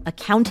selling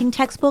accounting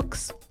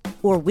textbooks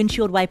or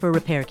windshield wiper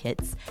repair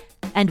kits,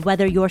 and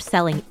whether you're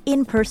selling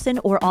in person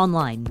or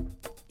online.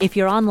 If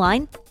you're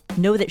online,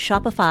 know that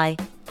Shopify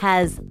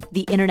has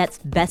the internet's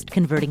best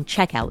converting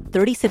checkout,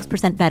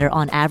 36% better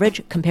on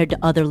average compared to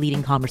other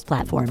leading commerce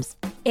platforms.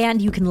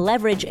 And you can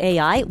leverage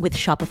AI with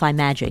Shopify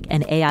Magic,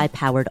 an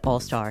AI-powered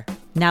all-star.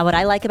 Now, what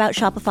I like about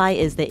Shopify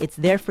is that it's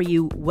there for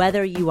you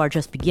whether you are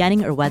just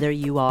beginning or whether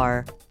you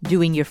are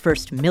doing your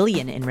first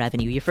million in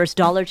revenue, your first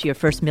dollar to your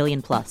first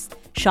million plus.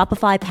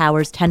 Shopify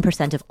powers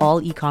 10% of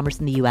all e-commerce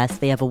in the US.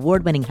 They have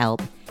award-winning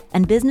help.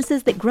 And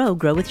businesses that grow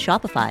with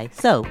Shopify.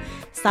 So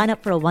sign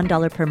up for a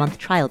 $1 per month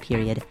trial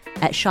period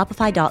at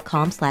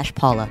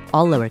shopify.com/Paula,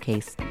 all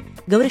lowercase.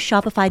 Go to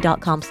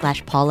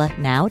shopify.com/Paula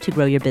now to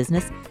grow your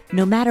business,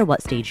 no matter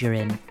what stage you're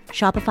in.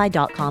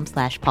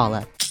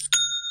 Shopify.com/Paula.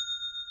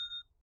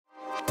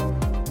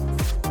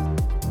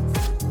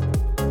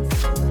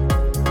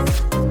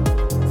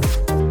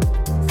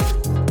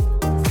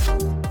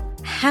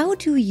 How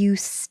do you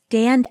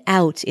stand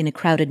out in a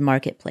crowded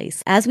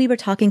marketplace? As we were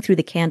talking through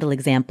the candle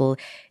example,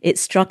 it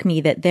struck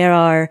me that there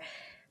are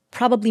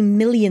probably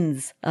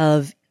millions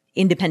of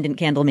independent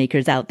candle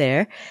makers out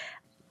there.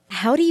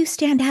 How do you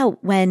stand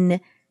out when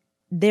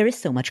there is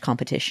so much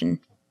competition?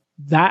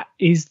 That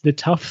is the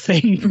tough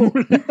thing.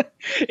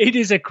 It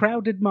is a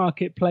crowded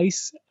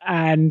marketplace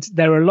and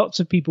there are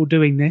lots of people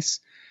doing this.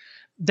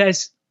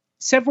 There's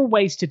several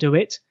ways to do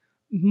it.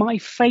 My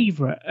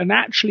favorite, and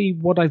actually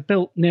what I've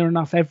built near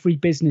enough every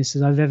business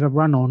that I've ever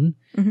run on,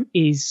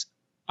 is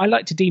I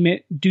like to deem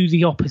it do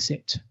the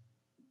opposite.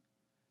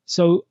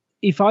 So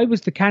if I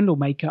was the candle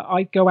maker,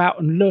 I'd go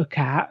out and look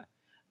at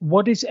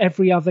what is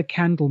every other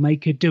candle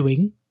maker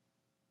doing,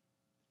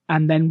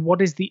 and then what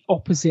is the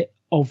opposite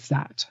of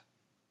that.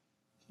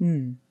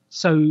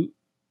 So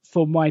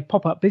for my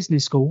pop-up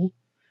business school,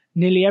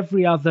 nearly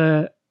every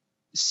other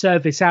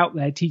service out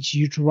there teaches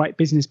you to write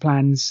business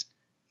plans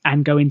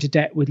and go into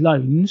debt with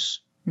loans.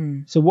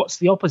 So what's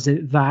the opposite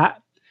of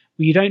that?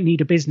 Well, you don't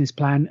need a business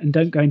plan and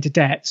don't go into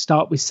debt.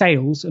 Start with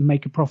sales and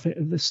make a profit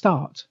at the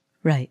start.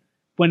 Right.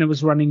 When I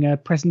was running a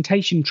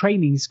presentation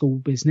training school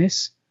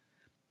business,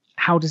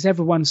 how does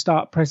everyone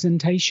start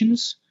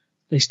presentations?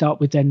 They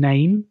start with their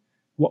name,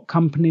 what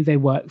company they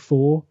work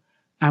for,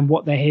 and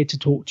what they're here to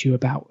talk to you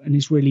about. And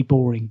it's really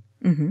boring.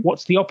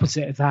 What's the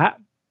opposite of that?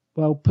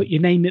 Well, put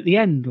your name at the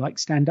end like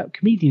stand-up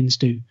comedians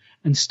do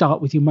and start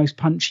with your most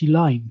punchy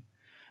line.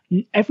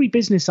 Every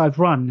business I've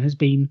run has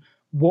been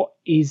what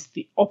is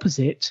the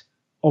opposite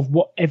of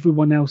what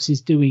everyone else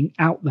is doing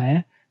out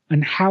there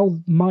and how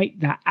might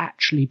that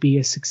actually be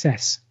a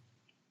success.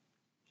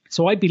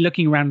 So I'd be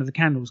looking around at the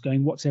candles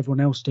going, what's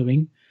everyone else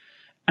doing?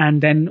 And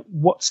then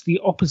what's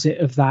the opposite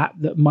of that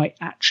that might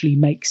actually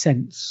make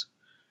sense?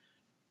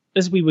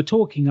 As we were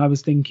talking, I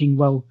was thinking,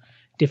 well,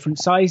 different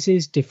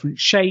sizes, different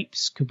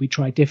shapes. Could we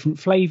try different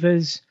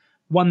flavors?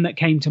 One that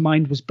came to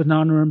mind was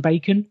banana and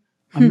bacon.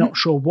 I'm not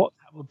sure what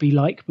that would be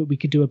like, but we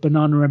could do a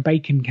banana and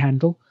bacon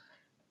candle.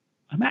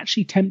 I'm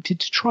actually tempted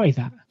to try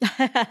that.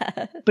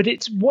 But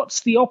it's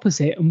what's the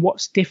opposite and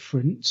what's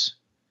different,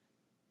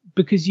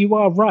 because you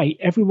are right.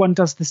 Everyone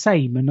does the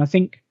same. And I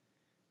think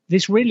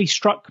this really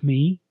struck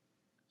me.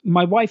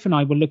 My wife and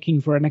I were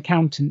looking for an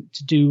accountant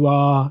to do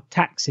our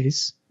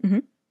taxes.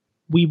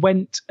 We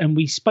went and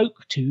we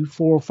spoke to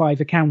 4 or 5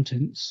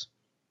 accountants.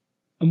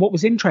 And what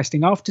was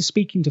interesting, after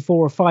speaking to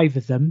 4 or 5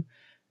 of them,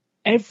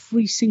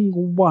 every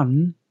single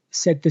one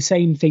said the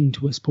same thing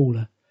to us,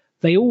 Paula.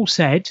 They all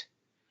said,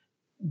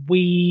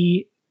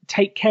 we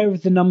take care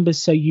of the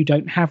numbers so you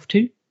don't have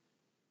to.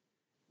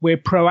 We're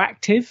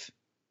proactive,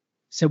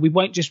 so we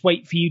won't just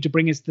wait for you to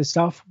bring us the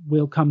stuff.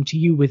 We'll come to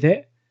you with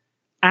it,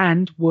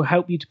 and we'll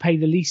help you to pay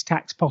the least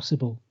tax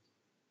possible.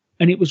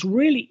 And it was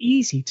really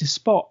easy to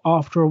spot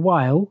after a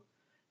while.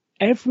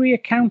 Every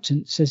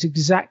accountant says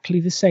exactly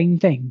the same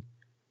thing.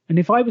 And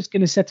if I was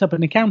going to set up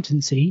an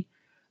accountancy,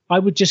 I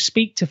would just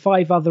speak to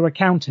 5 other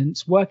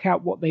accountants, work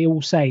out what they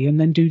all say, and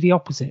then do the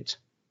opposite.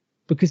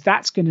 Because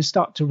that's going to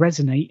start to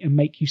resonate and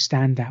make you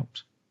stand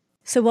out.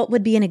 So what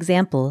would be an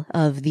example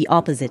of the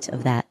opposite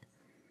of that?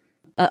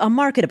 A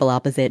marketable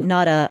opposite,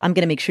 not a, I'm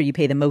going to make sure you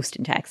pay the most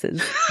in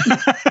taxes.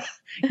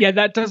 Yeah,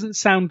 that doesn't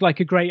sound like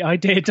a great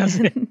idea, does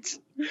it?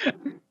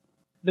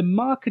 The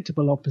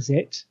marketable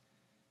opposite,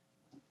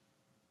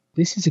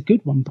 this is a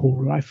good one,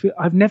 Paula.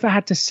 I've never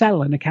had to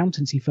sell an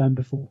accountancy firm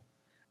before.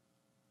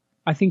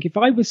 I think if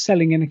I was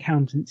selling an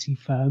accountancy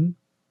firm,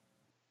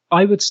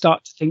 I would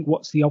start to think,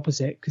 what's the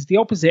opposite? Because the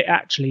opposite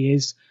actually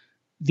is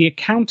the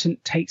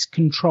accountant takes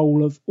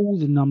control of all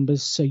the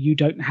numbers so you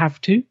don't have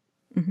to.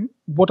 Mm-hmm.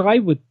 What I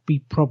would be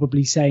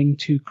probably saying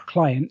to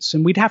clients,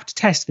 and we'd have to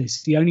test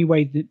this, the only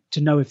way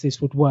to know if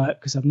this would work,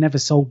 because I've never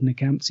sold an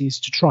accountancy,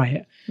 is to try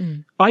it.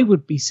 I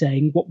would be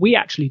saying what we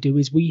actually do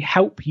is we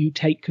help you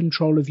take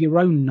control of your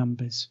own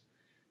numbers.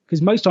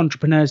 Because most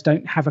entrepreneurs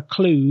don't have a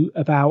clue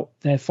about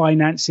their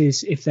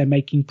finances, if they're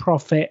making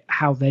profit,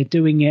 how they're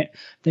doing it.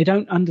 They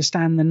don't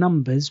understand the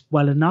numbers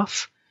well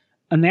enough,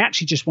 and they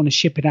actually just want to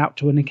ship it out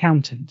to an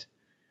accountant.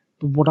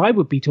 But what I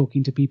would be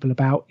talking to people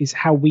about is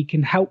how we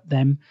can help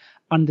them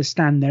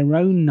understand their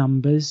own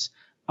numbers,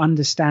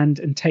 understand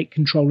and take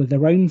control of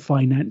their own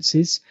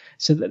finances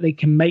so that they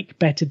can make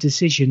better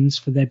decisions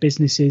for their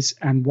businesses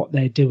and what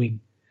they're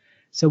doing.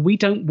 So we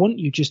don't want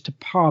you just to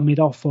palm it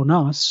off on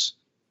us.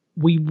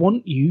 We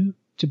want you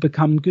to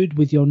become good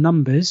with your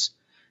numbers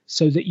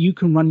so that you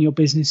can run your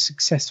business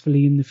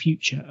successfully in the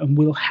future. And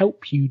we'll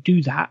help you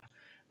do that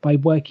by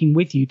working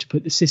with you to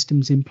put the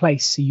systems in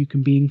place so you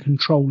can be in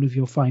control of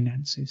your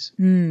finances.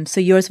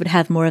 So yours would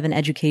have more of an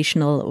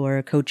educational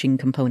or coaching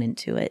component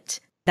to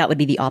it. That would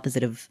be the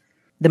opposite of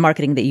the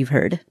marketing that you've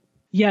heard.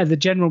 Yeah, the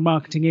general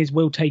marketing is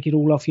we'll take it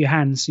all off your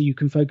hands so you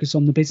can focus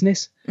on the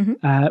business,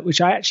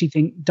 which I actually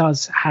think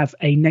does have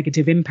a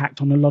negative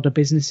impact on a lot of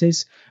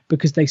businesses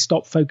because they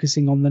stop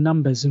focusing on the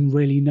numbers and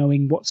really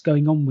knowing what's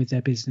going on with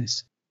their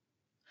business.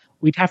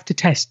 We'd have to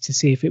test to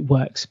see if it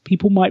works.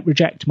 People might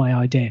reject my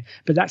idea,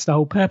 but that's the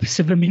whole purpose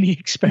of a mini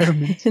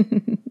experiment.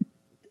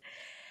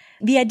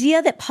 The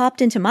idea that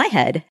popped into my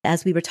head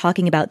as we were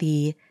talking about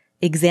the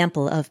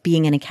example of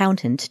being an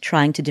accountant,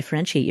 trying to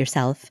differentiate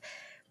yourself,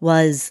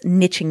 was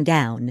niching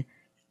down.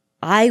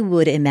 I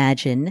would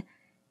imagine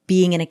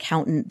being an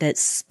accountant that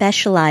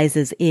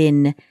specializes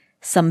in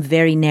some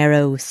very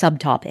narrow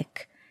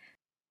subtopic,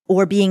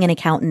 or being an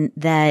accountant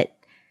that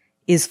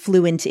is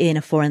fluent in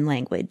a foreign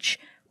language,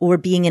 or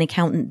being an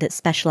accountant that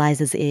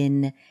specializes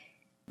in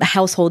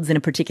households in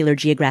a particular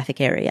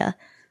geographic area.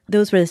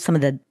 Those were some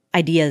of the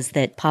ideas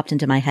that popped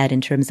into my head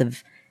in terms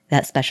of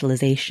that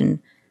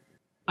specialization.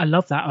 I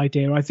love that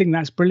idea. I think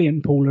that's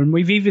brilliant, Paula. And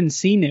we've even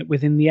seen it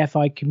within the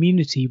FI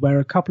community where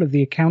a couple of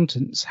the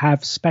accountants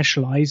have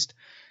specialized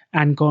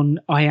and gone,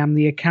 I am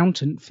the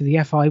accountant for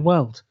the FI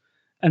world.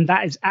 And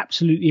that is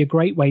absolutely a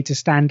great way to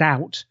stand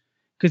out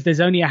because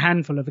there's only a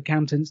handful of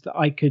accountants that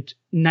I could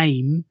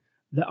name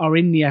that are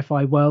in the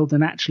FI world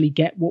and actually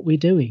get what we're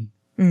doing.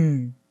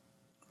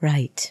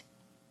 Right.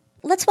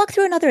 Let's walk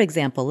through another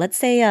example. Let's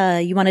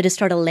say you wanted to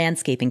start a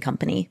landscaping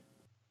company.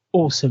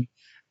 Awesome.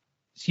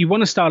 So you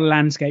want to start a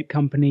landscape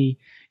company.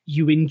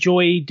 You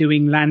enjoy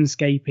doing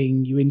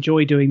landscaping. You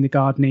enjoy doing the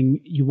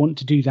gardening. You want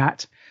to do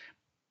that.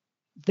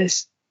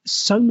 There's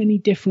so many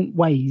different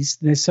ways.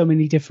 There's so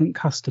many different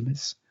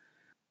customers.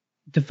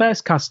 The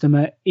first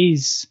customer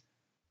is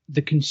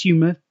the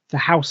consumer, the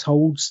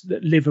households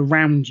that live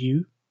around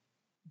you.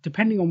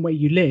 Depending on where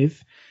you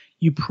live,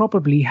 you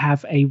probably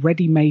have a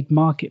ready-made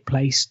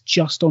marketplace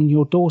just on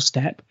your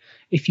doorstep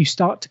if you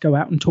start to go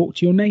out and talk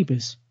to your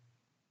neighbours.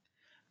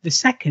 The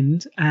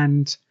second,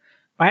 and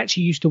I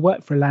actually used to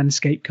work for a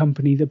landscape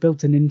company that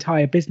built an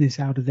entire business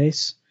out of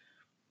this,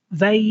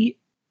 they,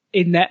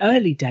 in their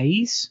early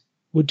days,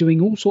 were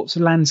doing all sorts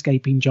of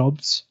landscaping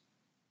jobs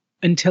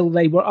until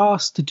they were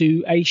asked to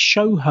do a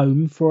show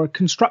home for a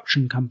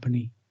construction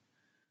company.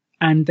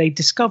 And they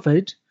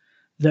discovered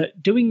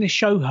that doing the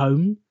show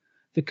home,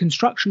 the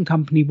construction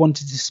company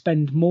wanted to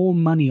spend more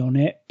money on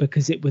it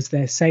because it was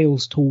their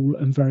sales tool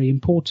and very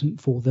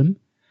important for them.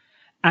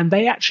 And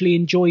they actually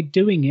enjoyed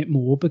doing it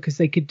more because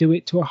they could do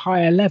it to a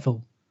higher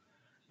level.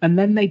 And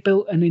then they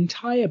built an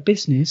entire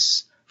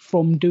business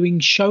from doing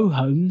show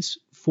homes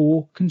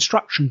for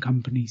construction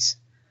companies.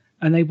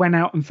 And they went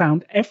out and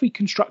found every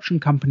construction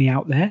company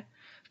out there,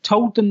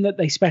 told them that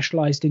they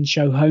specialized in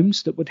show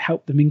homes that would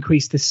help them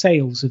increase the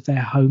sales of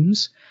their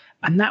homes.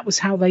 And that was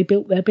how they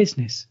built their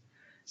business.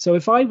 So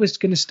if I was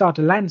going to start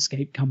a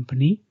landscape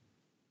company,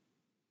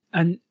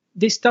 and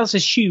this does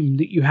assume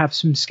that you have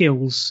some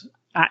skills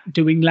at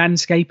doing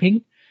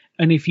landscaping,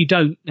 and if you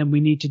don't, then we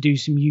need to do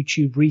some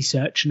YouTube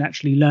research and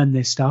actually learn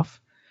this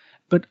stuff.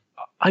 But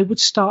I would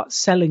start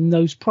selling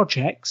those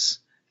projects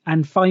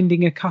and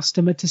finding a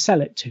customer to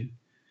sell it to.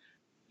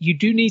 You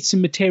do need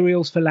some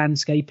materials for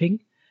landscaping.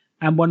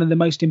 And one of the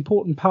most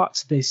important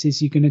parts of this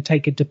is you're going to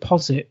take a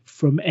deposit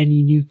from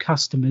any new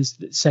customers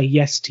that say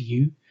yes to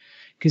you,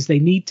 because they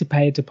need to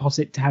pay a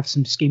deposit to have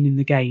some skin in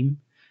the game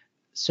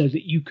so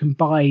that you can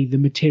buy the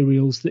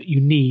materials that you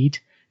need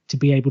to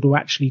be able to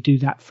actually do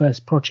that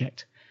first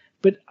project.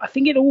 But I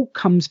think it all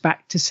comes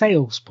back to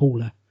sales,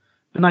 Paula.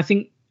 And I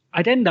think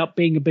I'd end up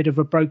being a bit of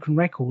a broken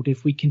record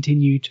if we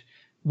continued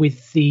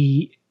with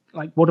the,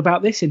 like, what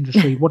about this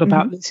industry? What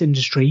about this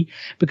industry?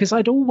 Because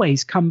I'd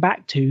always come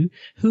back to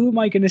who am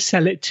I going to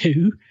sell it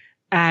to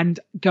and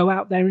go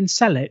out there and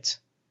sell it.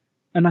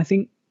 And I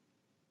think,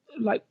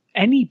 like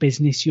any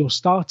business you're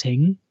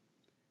starting,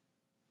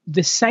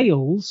 the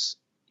sales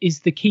is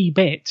the key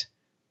bit.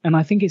 And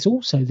I think it's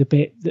also the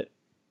bit that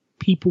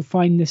people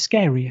find the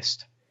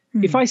scariest.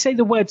 If I say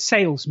the word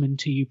salesman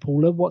to you,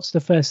 Paula, what's the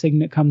first thing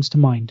that comes to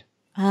mind?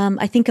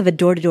 I think of a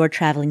door-to-door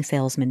traveling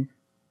salesman.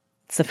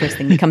 It's the first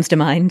thing that comes to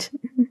mind.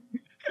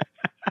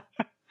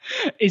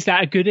 Is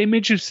that a good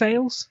image of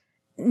sales?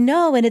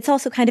 No, and it's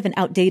also kind of an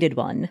outdated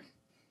one.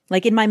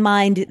 Like in my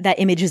mind, that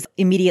image is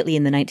immediately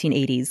in the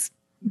 1980s.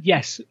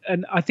 Yes,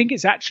 and I think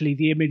it's actually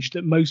the image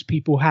that most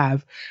people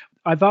have.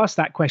 I've asked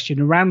that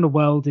question around the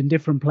world in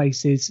different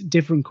places,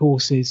 different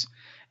courses,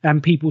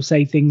 and people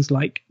say things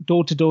like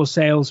door-to-door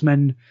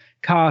salesman,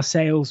 car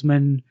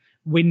salesman,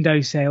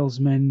 window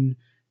salesman,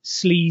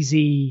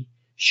 sleazy,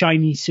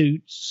 shiny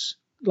suits.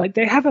 Like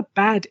they have a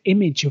bad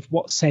image of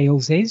what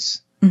sales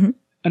is. Mm-hmm.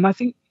 And I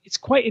think it's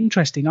quite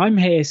interesting. I'm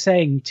here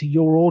saying to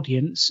your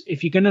audience,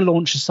 if you're going to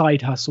launch a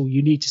side hustle,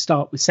 you need to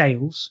start with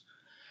sales.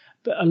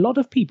 But a lot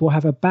of people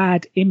have a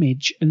bad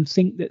image and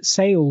think that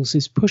sales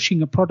is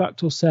pushing a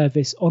product or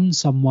service on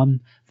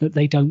someone that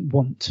they don't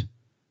want.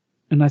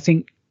 And I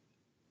think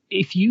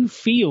if you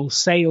feel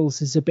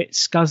sales is a bit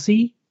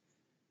scuzzy,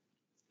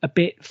 a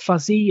bit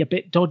fuzzy, a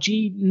bit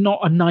dodgy, not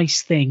a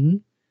nice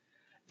thing,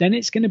 then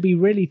it's going to be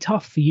really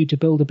tough for you to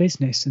build a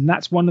business. And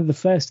that's one of the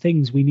first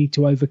things we need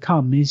to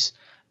overcome is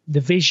the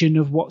vision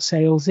of what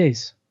sales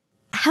is.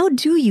 How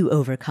do you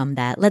overcome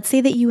that? Let's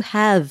say that you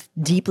have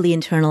deeply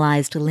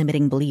internalized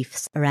limiting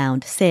beliefs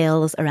around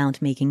sales,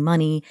 around making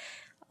money.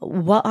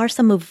 What are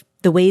some of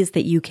the ways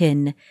that you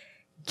can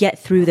get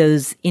through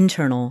those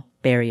internal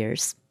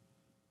barriers?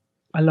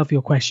 I love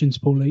your questions,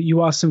 Paula.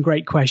 You asked some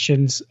great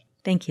questions.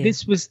 Thank you.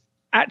 This was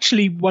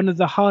actually one of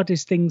the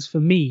hardest things for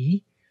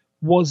me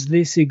was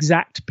this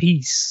exact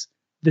piece,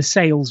 the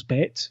sales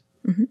bit.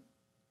 Mm-hmm.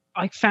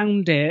 I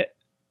found it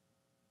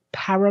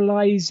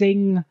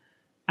paralyzing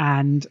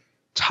and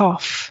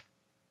tough.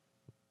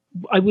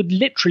 I would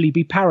literally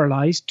be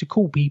paralyzed to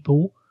call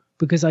people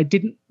because I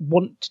didn't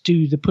want to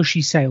do the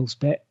pushy sales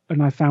bit,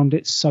 and I found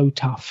it so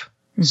tough.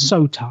 Mm-hmm.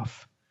 So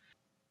tough.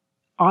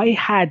 I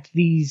had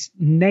these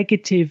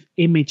negative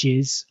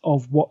images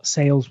of what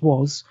sales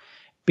was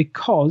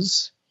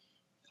because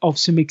of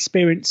some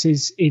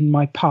experiences in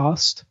my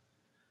past.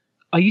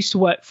 I used to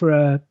work for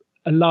a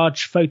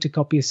large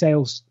photocopier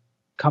sales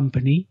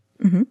company.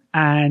 Mm-hmm.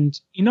 And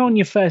you know, on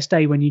your first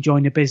day when you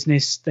join a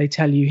business, they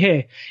tell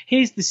you,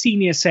 here's the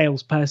senior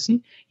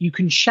salesperson. You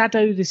can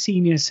shadow the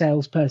senior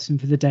salesperson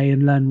for the day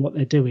and learn what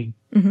they're doing.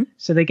 Mm-hmm.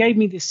 So they gave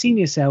me the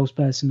senior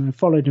salesperson and I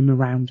followed him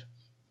around.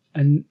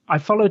 And I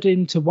followed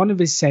him to one of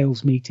his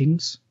sales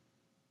meetings.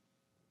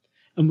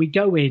 And we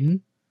go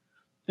in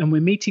and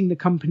we're meeting the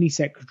company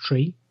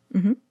secretary.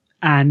 Mm-hmm.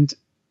 And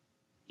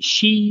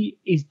she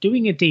is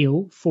doing a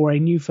deal for a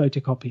new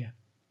photocopier.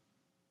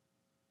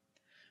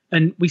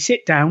 And we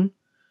sit down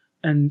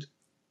and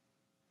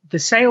the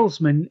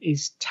salesman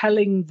is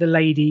telling the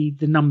lady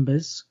the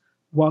numbers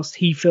whilst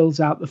he fills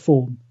out the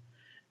form.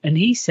 And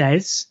he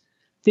says,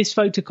 this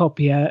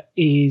photocopier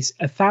is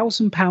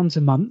 £1,000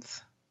 a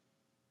month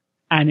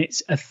and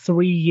it's a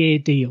 3-year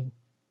deal.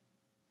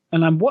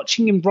 And I'm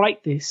watching him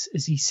write this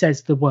as he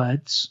says the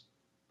words.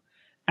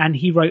 And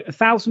he wrote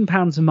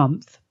 £1,000 a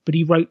month, but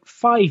he wrote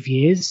 5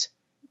 years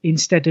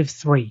instead of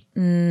 3.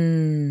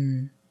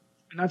 Mm.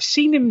 And I've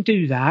seen him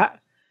do that.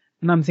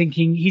 And I'm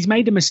thinking, he's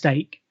made a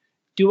mistake.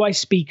 Do I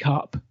speak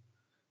up?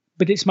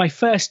 But it's my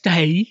first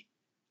day.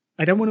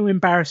 I don't want to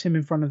embarrass him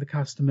in front of the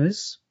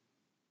customers.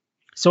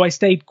 So I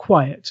stayed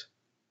quiet.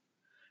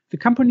 The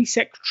company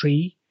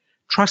secretary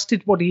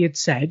trusted what he had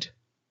said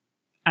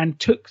and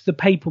took the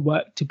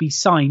paperwork to be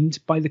signed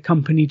by the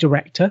company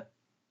director.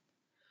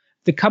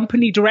 The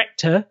company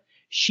director,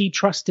 she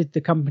trusted the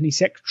company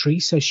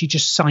secretary, so she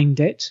just signed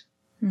it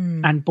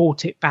and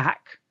bought it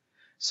back.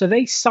 So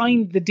they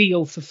signed the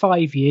deal for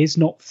 5 years,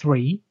 not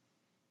 3.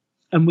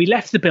 And we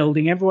left the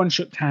building. Everyone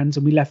shook hands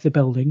and we left the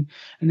building.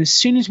 And as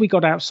soon as we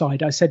got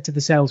outside, I said to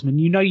the salesman,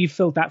 you know, you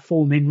filled that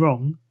form in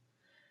wrong.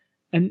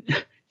 And do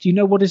you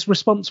know what his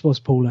response was,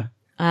 Paula?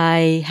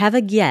 I have a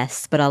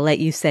guess, but I'll let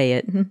you say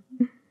it.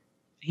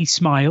 He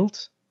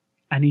smiled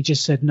and he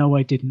just said, no,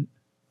 I didn't.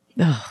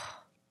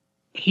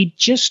 He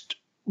just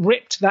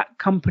ripped that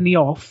company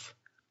off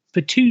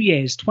for 2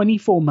 years,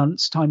 24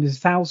 months times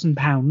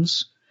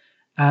 £1,000.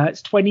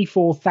 It's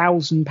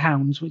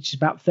 £24,000, which is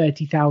about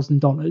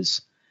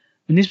 $30,000.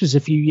 And this was a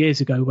few years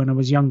ago when I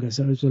was younger,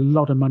 so it was a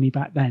lot of money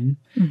back then.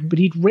 Mm-hmm. But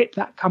he'd ripped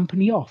that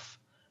company off.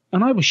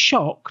 And I was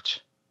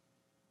shocked.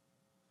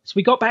 So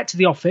we got back to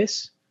the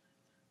office.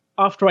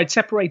 After I'd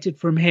separated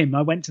from him,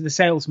 I went to the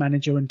sales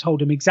manager and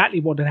told him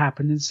exactly what had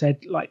happened and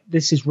said, like,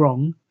 this is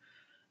wrong.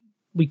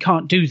 We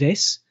can't do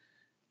this.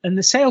 And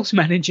the sales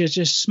manager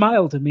just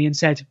smiled at me and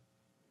said,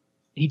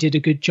 he did a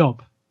good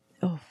job.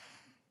 Oh.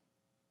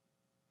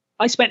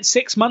 I spent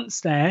 6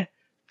 months there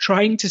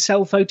trying to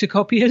sell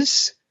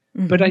photocopiers,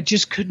 but I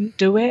just couldn't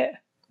do it.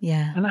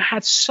 Yeah. And I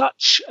had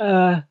such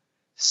a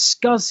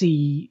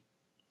scuzzy,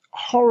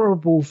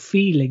 horrible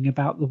feeling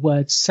about the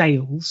word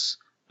sales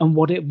and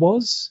what it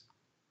was.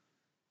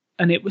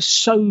 And it was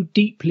so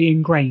deeply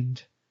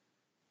ingrained.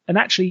 And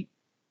actually,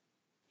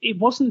 it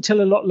wasn't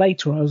until a lot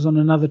later I was on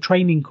another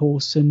training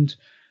course, and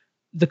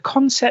the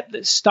concept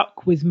that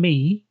stuck with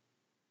me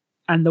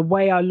and the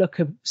way I look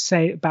at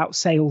about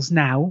sales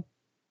now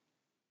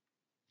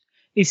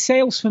is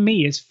sales for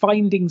me is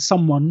finding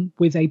someone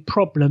with a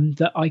problem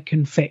that I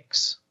can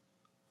fix.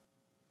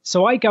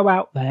 So I go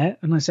out there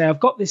and I say,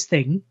 I've got this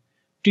thing.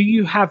 Do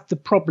you have the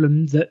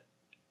problem that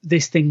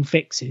this thing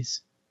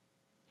fixes?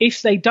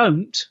 If they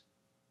don't,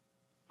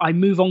 I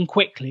move on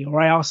quickly,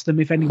 or I ask them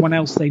if anyone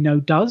else they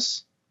know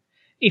does.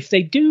 If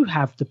they do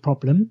have the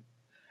problem,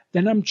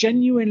 then I'm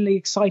genuinely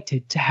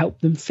excited to help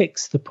them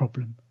fix the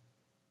problem.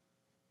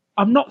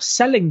 I'm not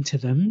selling to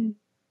them.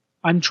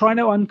 I'm trying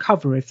to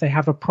uncover if they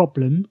have a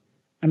problem,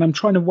 and I'm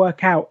trying to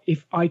work out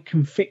if I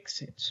can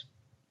fix it.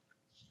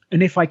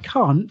 And if I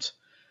can't,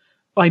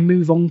 I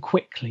move on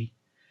quickly.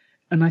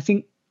 And I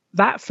think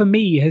that for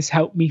me has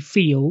helped me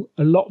feel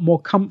a lot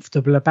more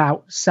comfortable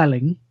about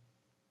selling,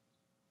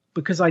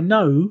 because I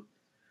know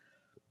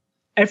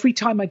every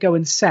time I go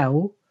and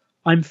sell,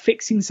 I'm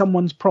fixing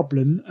someone's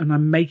problem and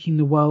I'm making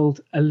the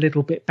world a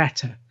little bit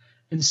better.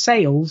 And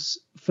sales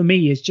for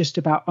me is just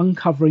about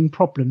uncovering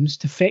problems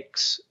to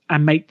fix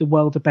and make the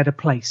world a better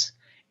place.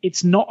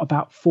 It's not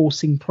about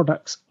forcing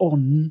products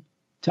on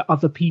to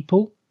other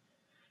people,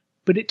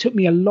 but it took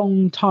me a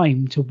long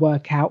time to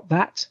work out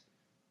that.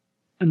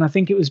 And I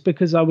think it was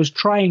because I was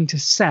trying to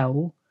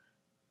sell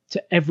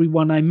to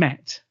everyone I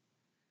met.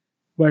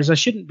 Whereas I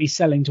shouldn't be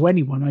selling to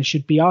anyone. I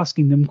should be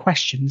asking them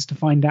questions to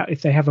find out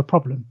if they have a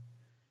problem.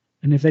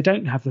 And if they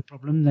don't have the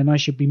problem, then I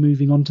should be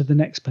moving on to the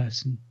next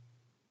person.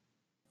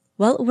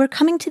 Well, we're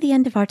coming to the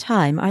end of our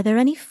time. Are there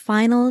any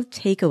final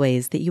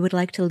takeaways that you would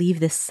like to leave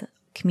this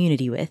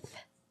community with?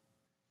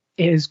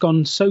 It has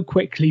gone so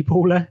quickly,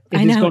 Paula. It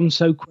has gone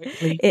so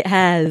quickly. It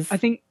has. I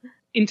think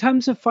in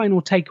terms of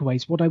final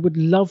takeaways, what I would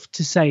love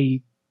to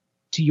say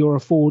to your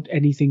Afford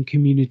Anything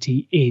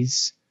community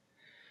is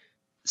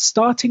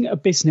starting a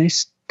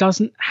business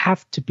doesn't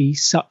have to be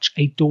such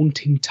a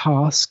daunting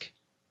task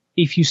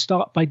if you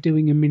start by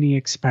doing a mini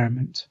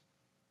experiment.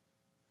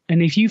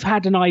 And if you've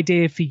had an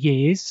idea for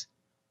years,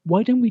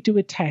 why don't we do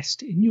a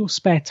test in your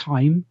spare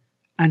time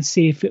and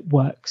see if it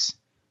works?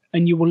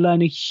 And you will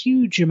learn a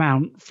huge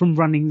amount from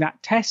running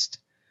that test.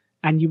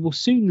 And you will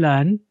soon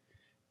learn,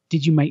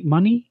 did you make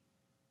money?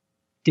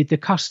 Did the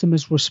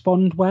customers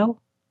respond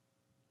well?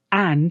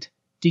 And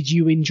did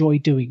you enjoy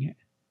doing it?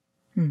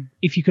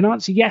 If you can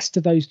answer yes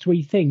to those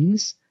three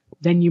things,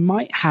 then you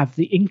might have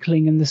the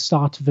inkling and the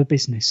start of a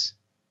business.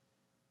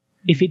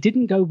 If it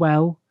didn't go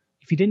well,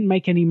 if you didn't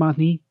make any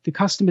money, the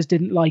customers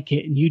didn't like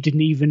it, and you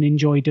didn't even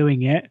enjoy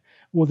doing it,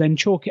 well, then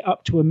chalk it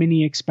up to a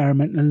mini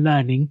experiment and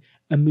learning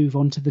and move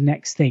on to the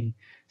next thing.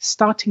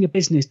 Starting a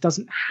business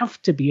doesn't have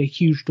to be a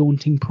huge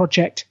daunting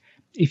project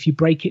if you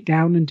break it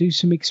down and do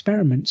some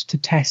experiments to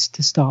test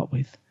to start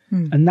with.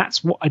 And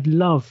that's what I'd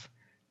love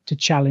to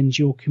challenge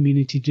your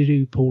community to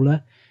do,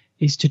 Paula,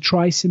 is to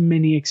try some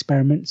mini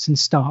experiments and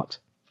start.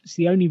 It's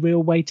the only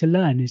real way to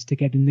learn is to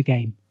get in the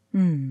game.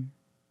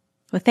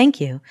 Well,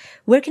 thank you.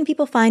 Where can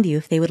people find you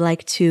if they would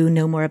like to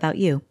know more about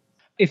you?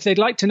 If they'd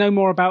like to know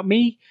more about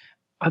me,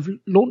 I've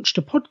launched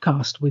a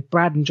podcast with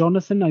Brad and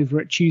Jonathan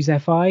over at Choose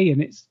FI,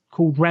 and it's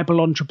called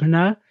Rebel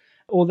Entrepreneur.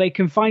 Or they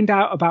can find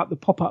out about the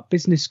Pop-Up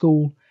Business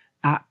School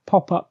at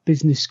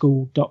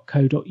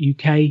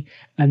popupbusinessschool.co.uk.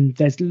 And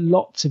there's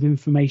lots of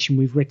information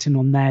we've written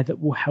on there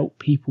that will help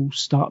people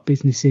start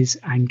businesses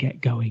and get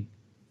going.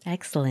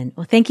 Excellent.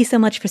 Well, thank you so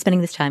much for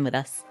spending this time with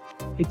us.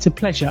 It's a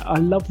pleasure. I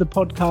love the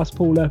podcast,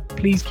 Paula.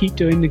 Please keep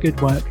doing the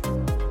good work.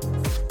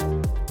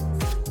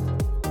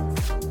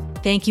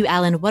 Thank you,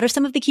 Alan. What are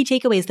some of the key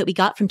takeaways that we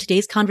got from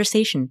today's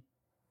conversation?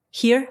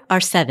 Here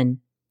are 7.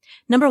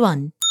 Number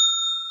 1,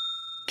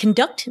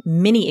 conduct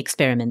mini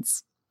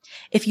experiments.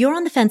 If you're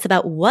on the fence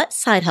about what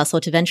side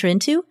hustle to venture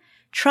into,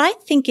 try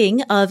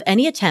thinking of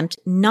any attempt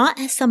not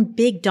as some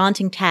big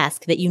daunting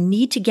task that you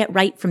need to get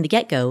right from the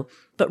get-go,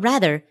 but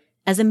rather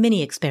as a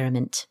mini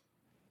experiment.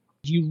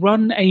 You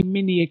run a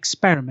mini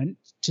experiment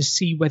to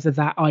see whether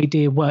that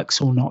idea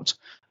works or not.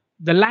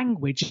 The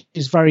language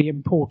is very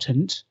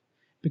important,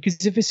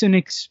 because if it's an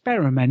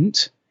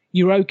experiment,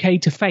 you're okay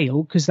to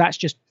fail because that's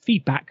just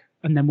feedback,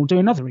 and then we'll do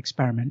another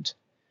experiment.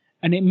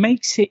 And it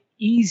makes it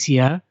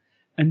easier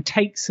and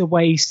takes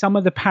away some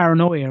of the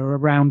paranoia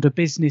around a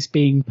business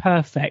being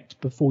perfect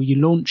before you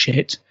launch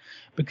it,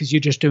 because you're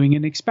just doing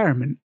an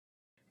experiment.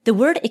 The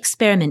word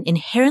experiment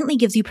inherently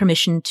gives you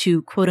permission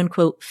to quote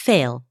unquote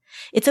fail.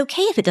 It's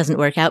okay if it doesn't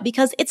work out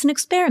because it's an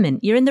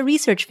experiment. You're in the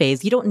research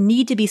phase. You don't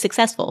need to be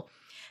successful.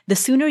 The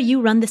sooner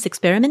you run this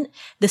experiment,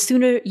 the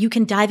sooner you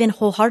can dive in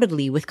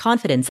wholeheartedly with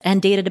confidence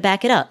and data to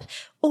back it up,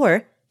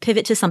 or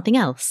pivot to something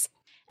else.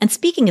 And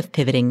speaking of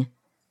pivoting,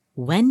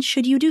 when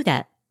should you do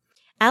that?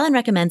 Alan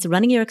recommends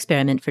running your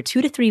experiment for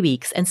 2 to 3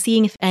 weeks and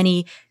seeing if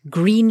any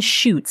green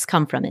shoots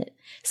come from it.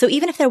 So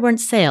even if there weren't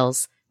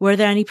sales, were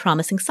there any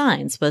promising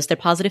signs? Was there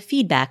positive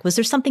feedback? Was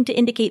there something to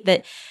indicate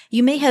that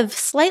you may have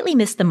slightly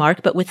missed the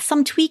mark, but with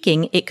some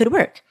tweaking, it could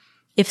work?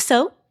 If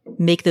so,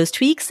 make those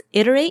tweaks,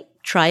 iterate,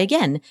 try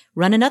again,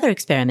 run another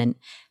experiment.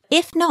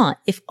 If not,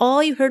 if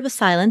all you heard was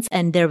silence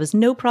and there was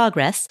no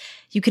progress,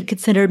 you could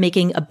consider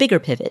making a bigger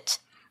pivot.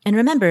 And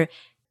remember,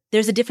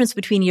 There's a difference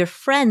between your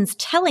friends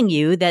telling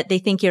you that they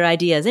think your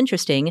idea is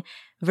interesting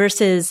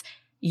versus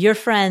your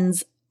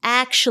friends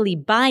actually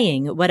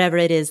buying whatever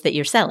it is that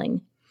you're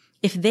selling.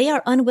 If they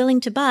are unwilling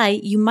to buy,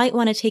 you might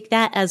want to take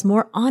that as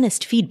more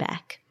honest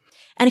feedback.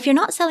 And if you're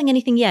not selling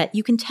anything yet,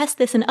 you can test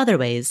this in other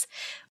ways.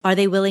 Are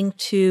they willing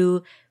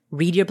to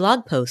read your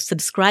blog post,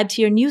 subscribe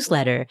to your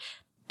newsletter?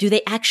 Do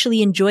they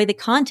actually enjoy the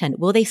content?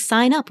 Will they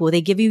sign up? Will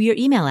they give you your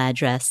email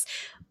address?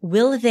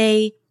 Will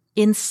they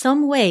in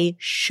some way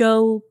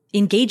show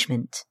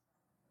engagement?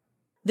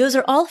 Those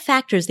are all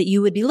factors that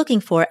you would be looking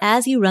for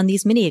as you run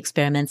these mini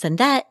experiments. And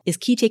that is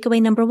key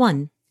takeaway number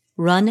 1.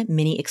 Run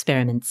mini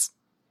experiments.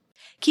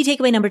 Key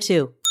takeaway number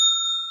 2.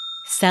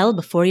 Sell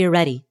before you're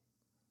ready.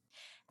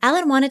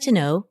 Alan wanted to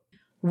know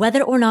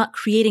whether or not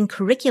creating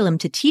curriculum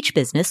to teach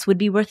business would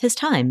be worth his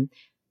time.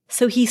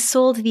 So he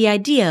sold the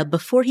idea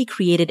before he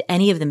created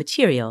any of the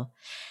material.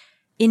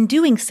 In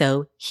doing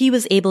so, he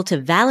was able to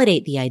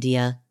validate the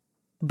idea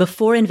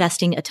before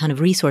investing a ton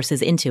of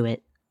resources into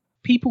it.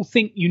 People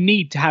think you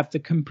need to have the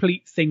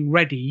complete thing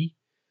ready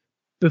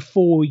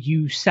before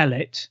you sell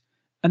it,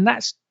 and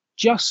that's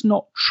just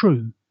not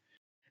true.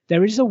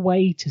 There is a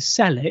way to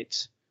sell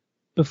it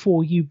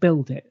before you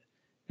build it.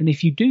 And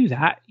if you do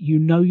that, you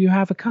know you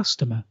have a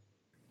customer.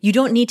 You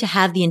don't need to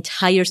have the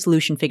entire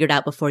solution figured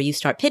out before you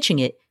start pitching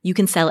it. You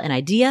can sell an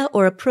idea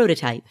or a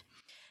prototype.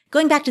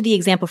 Going back to the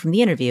example from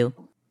the interview,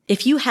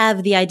 if you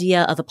have the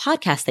idea of a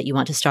podcast that you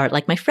want to start,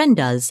 like my friend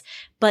does,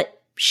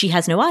 but she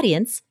has no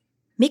audience,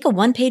 make a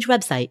one-page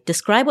website,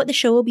 describe what the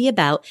show will be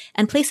about,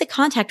 and place a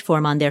contact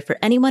form on there for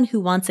anyone who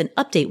wants an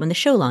update when the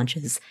show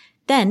launches.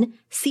 Then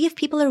see if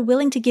people are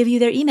willing to give you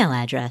their email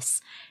address.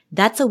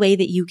 That's a way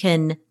that you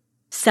can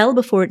sell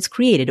before it's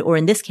created, or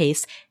in this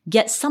case,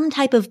 get some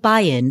type of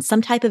buy-in,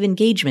 some type of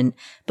engagement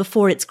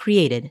before it's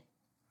created.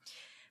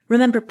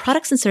 Remember,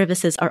 products and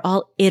services are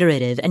all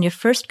iterative, and your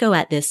first go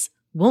at this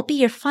won't be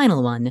your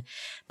final one.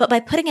 But by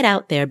putting it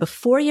out there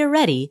before you're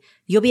ready,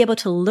 you'll be able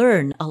to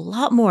learn a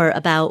lot more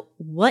about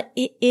what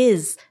it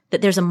is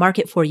that there's a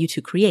market for you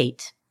to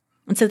create.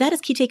 And so that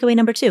is key takeaway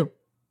number 2.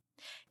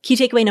 Key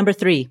takeaway number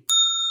 3.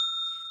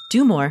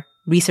 Do more,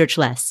 research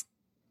less.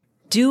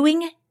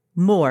 Doing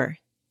more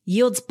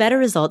yields better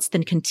results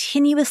than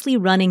continuously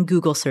running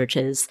Google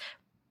searches.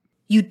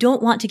 You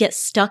don't want to get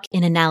stuck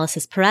in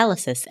analysis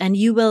paralysis, and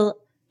you will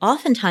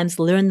oftentimes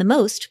learn the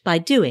most by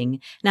doing.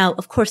 Now,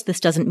 of course, this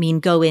doesn't mean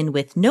go in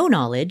with no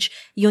knowledge.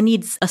 You'll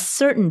need a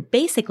certain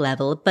basic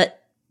level,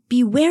 but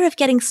beware of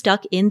getting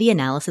stuck in the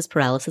analysis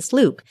paralysis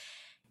loop.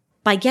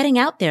 By getting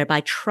out there,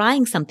 by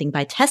trying something,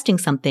 by testing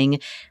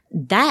something,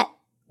 that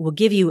will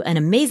give you an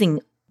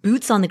amazing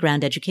boots on the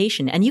ground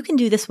education. And you can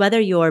do this whether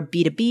you're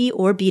B2B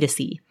or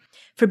B2C.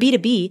 For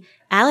B2B,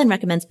 Alan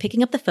recommends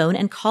picking up the phone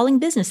and calling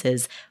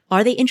businesses.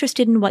 Are they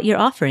interested in what you're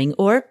offering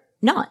or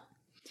not?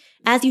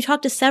 As you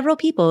talk to several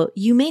people,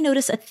 you may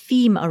notice a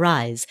theme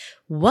arise.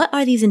 What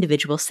are these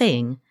individuals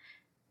saying?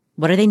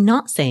 What are they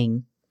not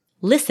saying?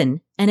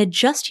 Listen and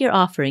adjust your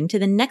offering to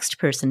the next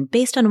person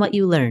based on what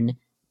you learn.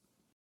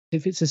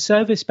 If it's a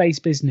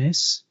service-based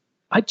business,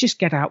 I'd just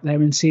get out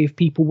there and see if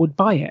people would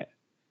buy it.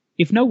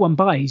 If no one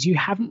buys, you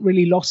haven't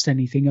really lost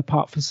anything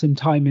apart from some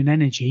time and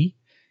energy.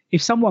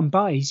 If someone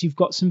buys, you've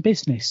got some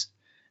business.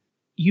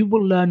 You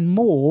will learn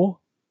more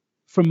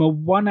from a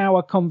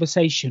 1-hour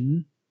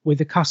conversation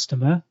with a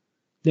customer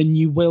than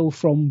you will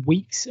from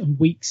weeks and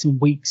weeks and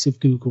weeks of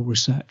Google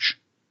research.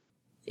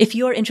 If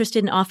you're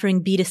interested in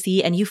offering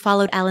B2C and you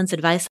followed Alan's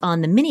advice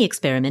on the mini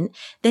experiment,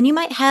 then you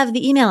might have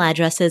the email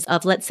addresses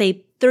of, let's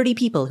say, 30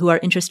 people who are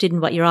interested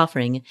in what you're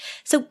offering.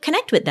 So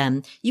connect with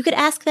them. You could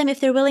ask them if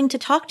they're willing to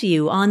talk to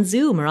you on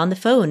Zoom or on the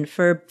phone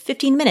for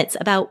 15 minutes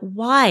about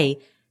why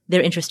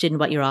they're interested in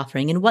what you're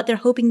offering and what they're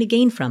hoping to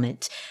gain from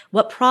it,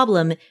 what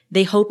problem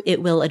they hope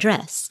it will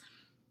address.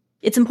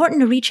 It's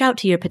important to reach out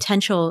to your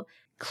potential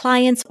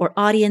clients or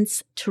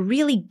audience to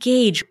really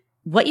gauge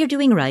what you're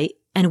doing right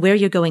and where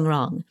you're going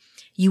wrong.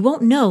 You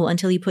won't know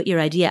until you put your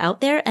idea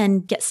out there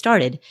and get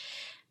started.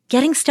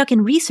 Getting stuck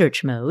in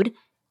research mode,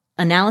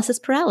 analysis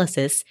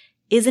paralysis,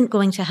 isn't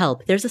going to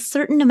help. There's a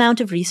certain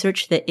amount of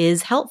research that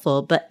is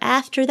helpful, but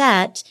after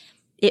that,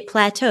 it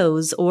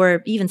plateaus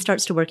or even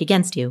starts to work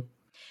against you.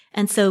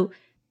 And so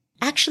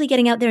actually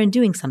getting out there and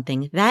doing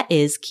something, that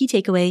is key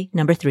takeaway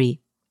number 3.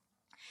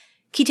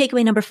 Key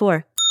takeaway number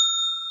 4.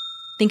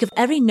 Think of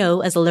every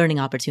no as a learning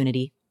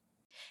opportunity.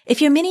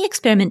 If your mini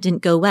experiment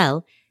didn't go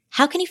well,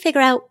 how can you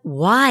figure out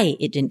why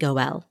it didn't go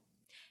well?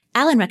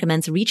 Alan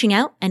recommends reaching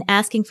out and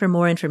asking for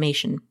more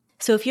information.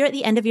 So if you're at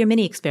the end of your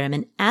mini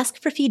experiment,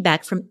 ask for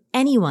feedback from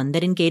anyone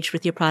that engaged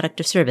with your product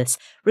or service,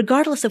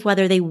 regardless of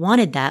whether they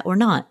wanted that or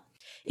not.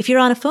 If you're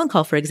on a phone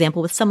call, for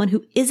example, with someone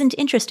who isn't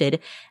interested,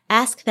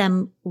 ask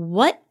them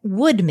what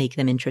would make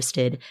them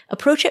interested.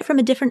 Approach it from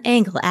a different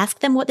angle. Ask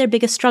them what their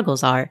biggest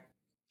struggles are.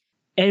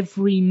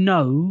 Every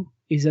no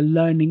is a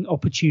learning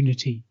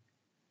opportunity.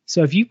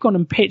 So if you've gone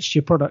and pitched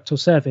your product or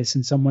service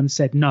and someone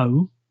said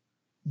no,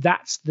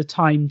 that's the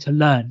time to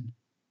learn.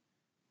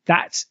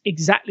 That's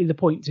exactly the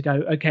point to go,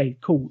 okay,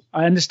 cool.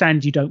 I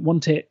understand you don't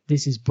want it.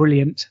 This is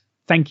brilliant.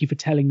 Thank you for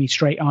telling me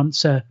straight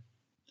answer.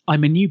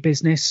 I'm a new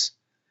business.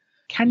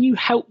 Can you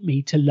help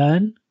me to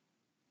learn?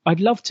 I'd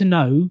love to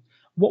know,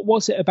 what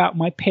was it about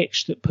my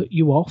pitch that put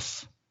you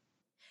off?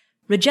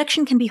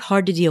 Rejection can be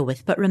hard to deal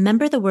with, but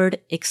remember the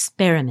word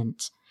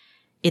experiment.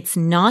 It's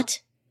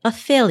not a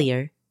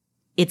failure.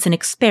 It's an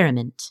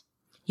experiment.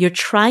 You're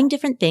trying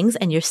different things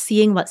and you're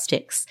seeing what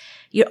sticks.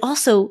 You're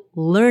also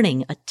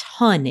learning a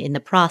ton in the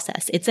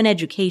process. It's an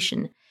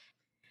education.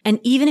 And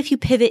even if you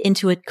pivot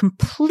into a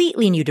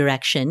completely new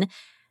direction,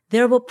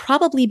 there will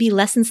probably be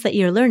lessons that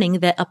you're learning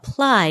that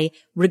apply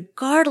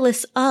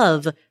regardless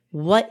of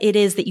what it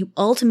is that you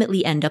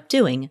ultimately end up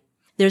doing.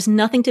 There's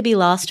nothing to be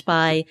lost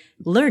by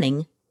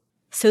learning.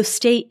 So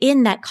stay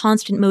in that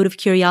constant mode of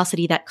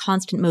curiosity, that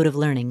constant mode of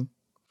learning.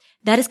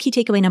 That is key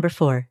takeaway number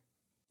 4.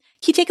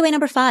 Key takeaway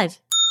number 5.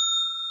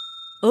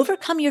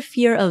 Overcome your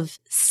fear of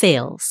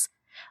sales.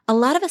 A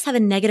lot of us have a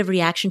negative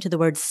reaction to the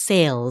word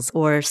sales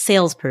or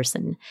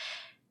salesperson.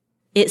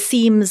 It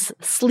seems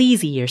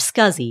sleazy or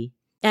scuzzy.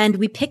 And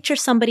we picture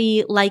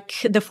somebody like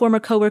the former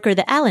coworker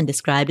that Alan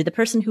described, the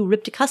person who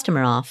ripped a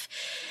customer off.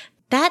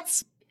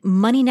 That's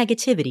money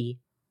negativity.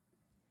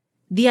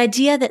 The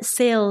idea that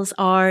sales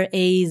are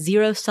a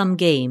zero-sum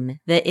game,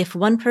 that if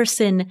one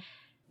person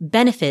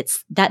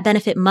benefits, that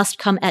benefit must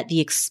come at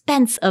the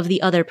expense of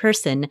the other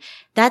person,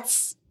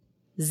 that's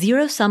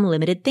zero-sum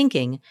limited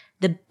thinking.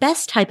 The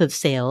best type of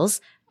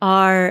sales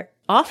are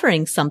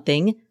offering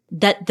something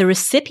that the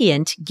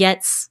recipient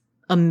gets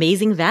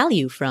amazing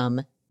value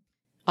from.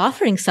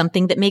 Offering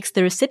something that makes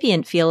the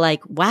recipient feel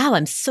like, wow,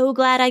 I'm so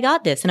glad I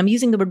got this. And I'm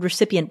using the word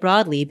recipient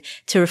broadly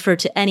to refer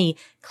to any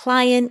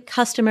client,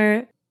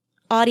 customer,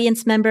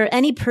 audience member,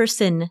 any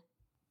person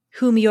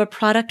whom your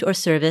product or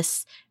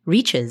service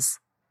reaches.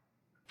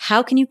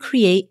 How can you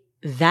create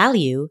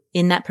value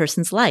in that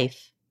person's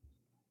life?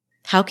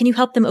 How can you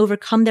help them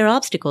overcome their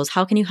obstacles?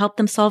 How can you help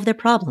them solve their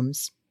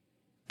problems?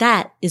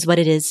 That is what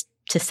it is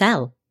to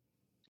sell.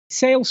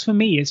 Sales for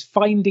me is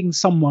finding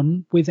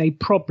someone with a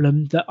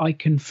problem that I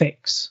can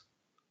fix.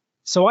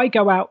 So I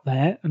go out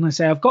there and I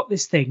say, I've got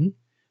this thing.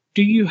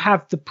 Do you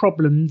have the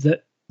problem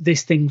that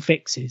this thing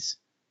fixes?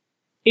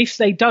 If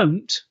they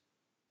don't,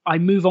 I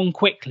move on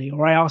quickly,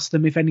 or I ask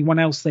them if anyone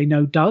else they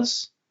know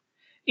does.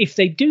 If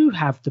they do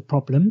have the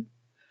problem,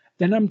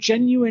 then I'm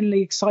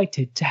genuinely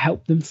excited to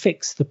help them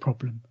fix the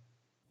problem.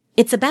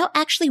 It's about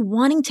actually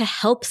wanting to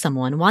help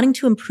someone, wanting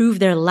to improve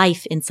their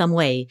life in some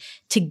way,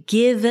 to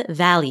give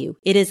value.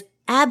 It is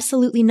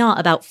absolutely not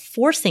about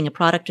forcing a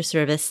product or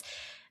service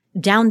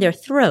down their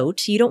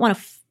throat. You don't want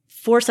to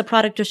force a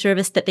product or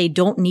service that they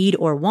don't need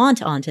or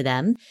want onto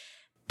them.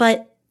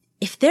 But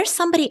if there's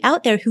somebody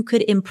out there who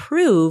could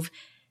improve,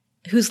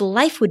 whose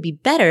life would be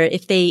better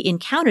if they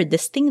encountered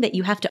this thing that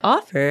you have to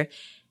offer,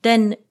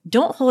 then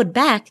don't hold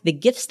back the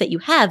gifts that you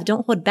have.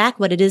 Don't hold back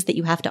what it is that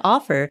you have to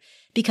offer,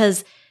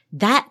 because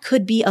that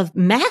could be of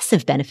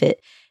massive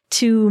benefit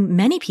to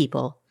many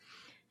people.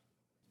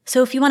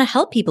 So if you want to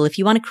help people, if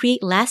you want to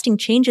create lasting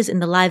changes in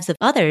the lives of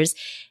others,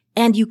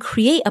 and you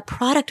create a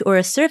product or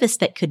a service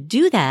that could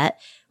do that,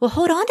 well,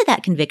 hold on to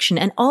that conviction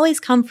and always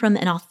come from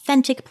an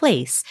authentic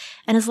place.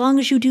 And as long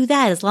as you do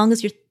that, as long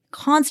as you're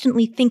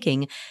constantly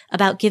thinking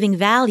about giving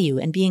value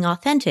and being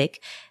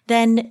authentic,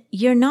 then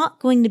you're not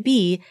going to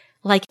be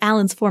like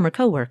Alan's former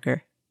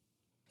coworker.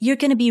 You're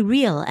going to be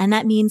real, and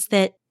that means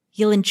that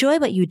you'll enjoy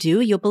what you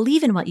do, you'll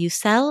believe in what you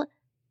sell,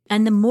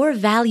 and the more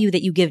value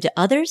that you give to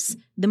others,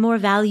 the more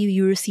value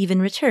you receive in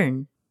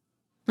return.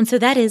 And so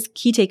that is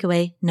key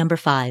takeaway number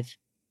 5.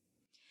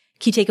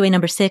 Key takeaway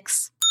number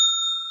 6,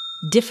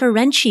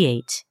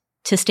 differentiate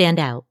to stand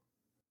out.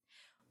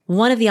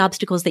 One of the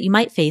obstacles that you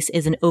might face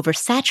is an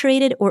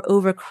oversaturated or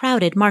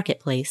overcrowded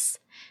marketplace.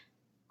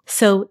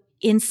 So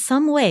in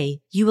some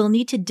way, you will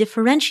need to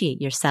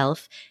differentiate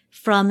yourself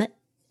from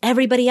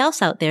everybody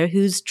else out there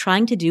who's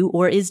trying to do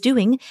or is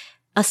doing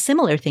a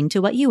similar thing to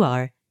what you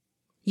are.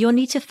 You'll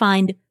need to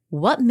find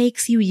what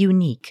makes you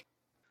unique.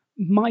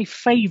 My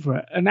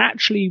favorite, and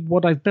actually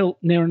what I've built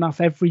near enough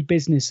every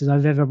business that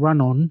I've ever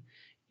run on,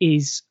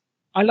 is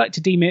I like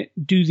to deem it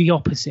do the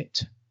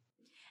opposite.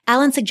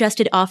 Alan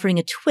suggested offering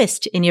a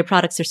twist in your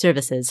products or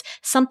services,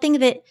 something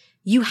that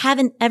you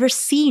haven't ever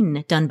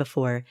seen done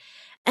before.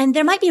 And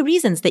there might be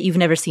reasons that you've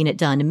never seen it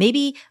done.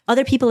 Maybe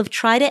other people have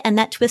tried it and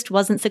that twist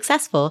wasn't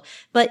successful,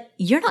 but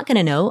you're not going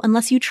to know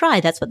unless you try.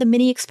 That's what the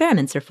mini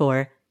experiments are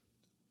for.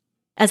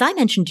 As I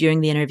mentioned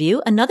during the interview,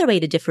 another way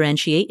to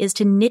differentiate is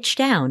to niche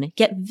down.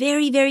 Get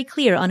very, very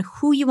clear on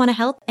who you want to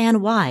help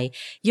and why.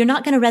 You're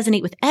not going to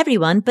resonate with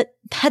everyone, but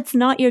that's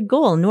not your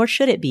goal, nor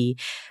should it be.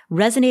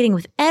 Resonating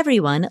with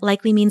everyone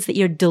likely means that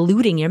you're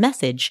diluting your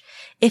message.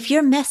 If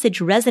your message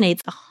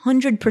resonates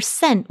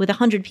 100% with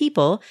 100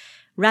 people,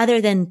 rather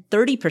than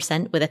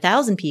 30% with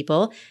 1,000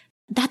 people,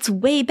 that's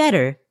way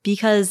better,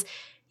 because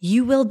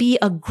you will be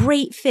a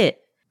great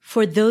fit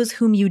for those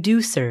whom you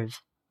do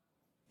serve.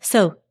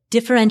 So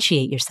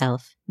differentiate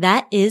yourself.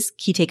 That is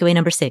key takeaway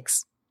number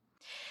 6.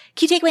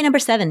 Key takeaway number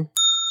 7.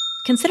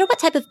 Consider what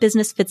type of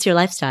business fits your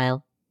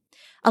lifestyle.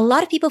 A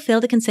lot of people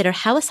fail to consider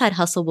how a side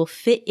hustle will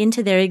fit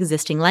into their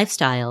existing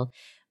lifestyle.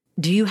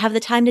 Do you have the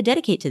time to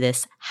dedicate to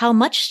this? How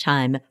much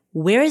time?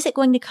 Where is it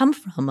going to come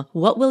from?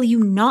 What will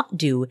you not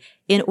do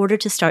in order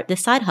to start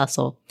this side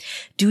hustle?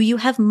 Do you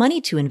have money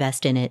to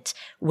invest in it?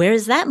 Where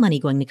is that money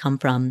going to come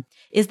from?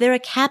 Is there a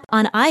cap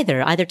on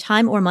either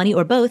time or money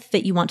or both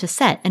that you want to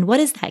set? And what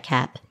is that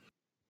cap?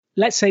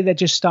 Let's say they're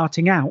just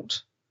starting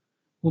out.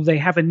 Well, they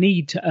have a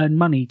need to earn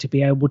money to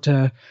be able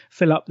to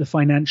fill up the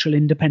financial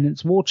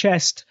independence war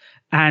chest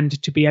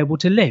and to be able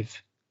to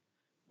live.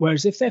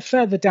 Whereas if they're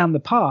further down the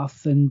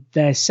path and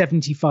they're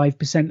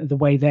 75% of the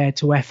way there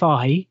to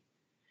FI,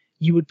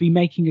 you would be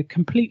making a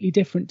completely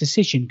different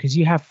decision because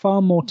you have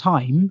far more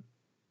time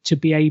to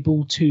be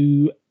able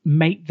to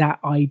make that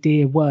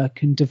idea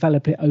work and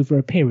develop it over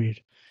a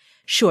period.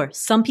 Sure,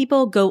 some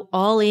people go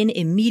all in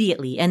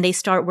immediately and they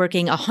start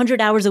working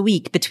 100 hours a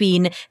week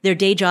between their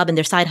day job and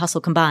their side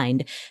hustle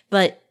combined.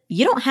 But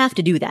you don't have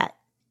to do that.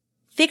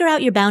 Figure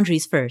out your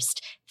boundaries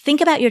first.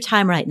 Think about your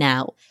time right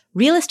now.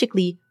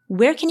 Realistically,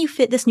 where can you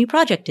fit this new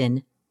project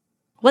in?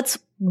 What's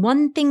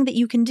one thing that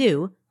you can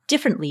do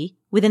differently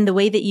within the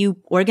way that you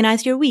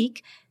organize your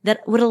week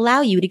that would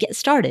allow you to get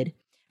started?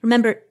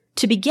 Remember,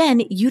 to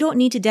begin, you don't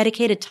need to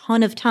dedicate a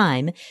ton of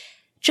time.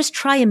 Just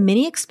try a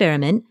mini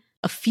experiment,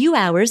 a few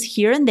hours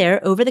here and there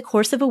over the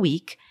course of a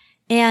week,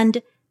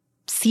 and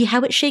see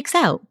how it shakes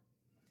out.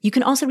 You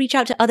can also reach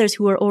out to others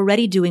who are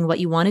already doing what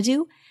you want to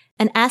do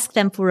and ask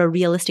them for a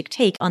realistic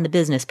take on the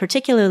business,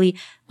 particularly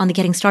on the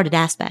getting started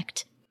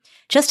aspect.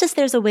 Just as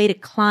there's a way to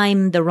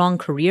climb the wrong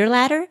career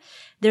ladder,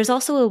 there's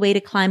also a way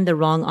to climb the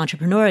wrong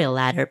entrepreneurial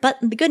ladder. But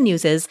the good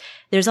news is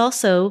there's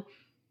also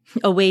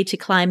a way to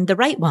climb the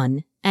right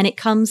one. And it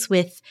comes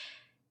with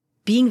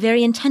being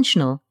very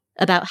intentional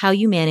about how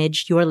you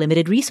manage your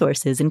limited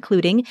resources,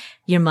 including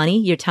your money,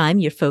 your time,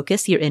 your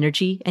focus, your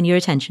energy, and your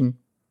attention.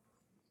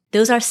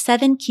 Those are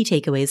 7 key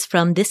takeaways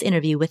from this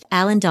interview with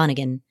Alan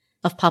Donegan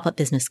of Pop-Up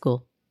Business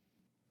School.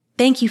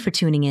 Thank you for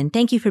tuning in.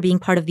 Thank you for being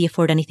part of the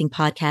Afford Anything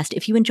podcast.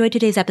 If you enjoyed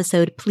today's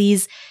episode,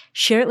 please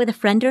share it with a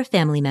friend or a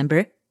family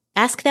member.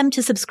 Ask them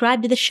to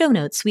subscribe to the show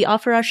notes. We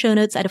offer our show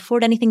notes at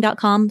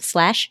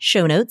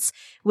affordanything.com/show notes,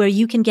 where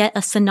you can get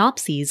a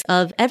synopsis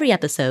of every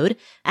episode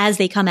as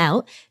they come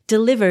out,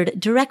 delivered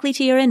directly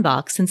to your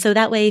inbox. And so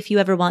that way, if you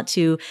ever want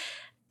to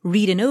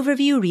read an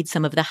overview, read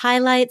some of the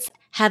highlights,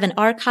 have an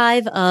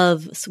archive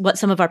of what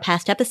some of our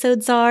past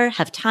episodes are,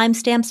 have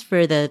timestamps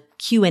for the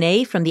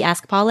Q&A from the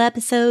Ask Paula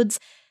episodes.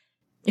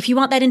 If you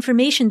want that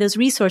information, those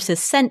resources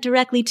sent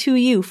directly to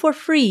you for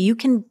free, you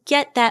can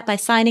get that by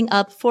signing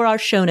up for our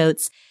show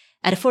notes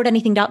at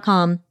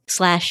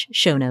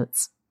affordanything.com/show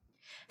notes.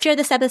 Share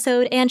this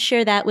episode and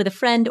share that with a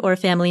friend or a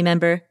family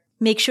member.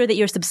 Make sure that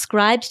you're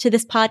subscribed to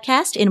this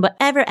podcast in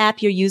whatever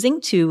app you're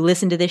using to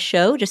listen to this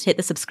show. Just hit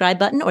the subscribe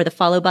button or the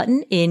follow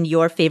button in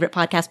your favorite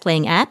podcast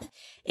playing app.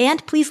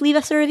 And please leave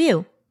us a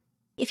review.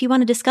 If you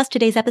want to discuss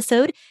today's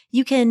episode,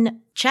 you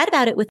can chat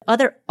about it with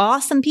other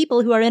awesome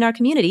people who are in our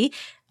community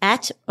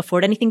at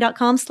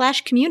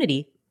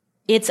affordanything.com/community.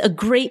 It's a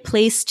great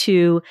place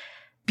to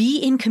be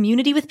in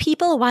community with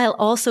people while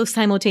also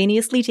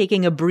simultaneously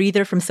taking a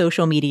breather from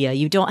social media.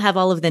 You don't have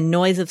all of the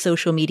noise of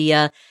social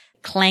media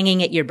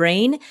clanging at your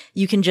brain.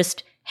 You can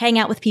just hang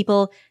out with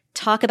people,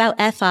 talk about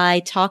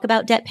FI, talk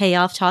about debt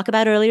payoff, talk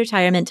about early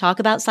retirement, talk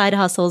about side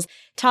hustles,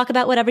 talk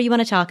about whatever you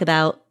want to talk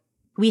about.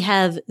 We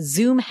have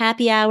Zoom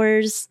happy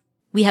hours.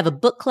 We have a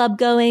book club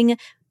going.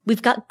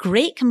 We've got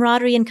great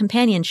camaraderie and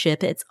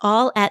companionship. It's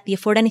all at the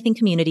Afford Anything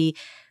community,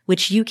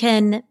 which you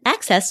can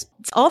access.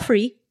 It's all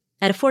free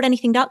at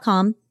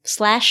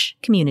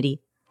affordanything.com/community.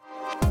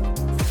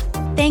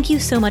 Thank you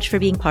so much for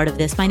being part of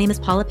this. My name is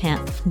Paula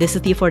Pant. This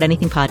is the Afford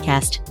Anything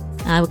podcast.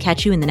 I will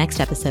catch you in the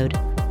next episode.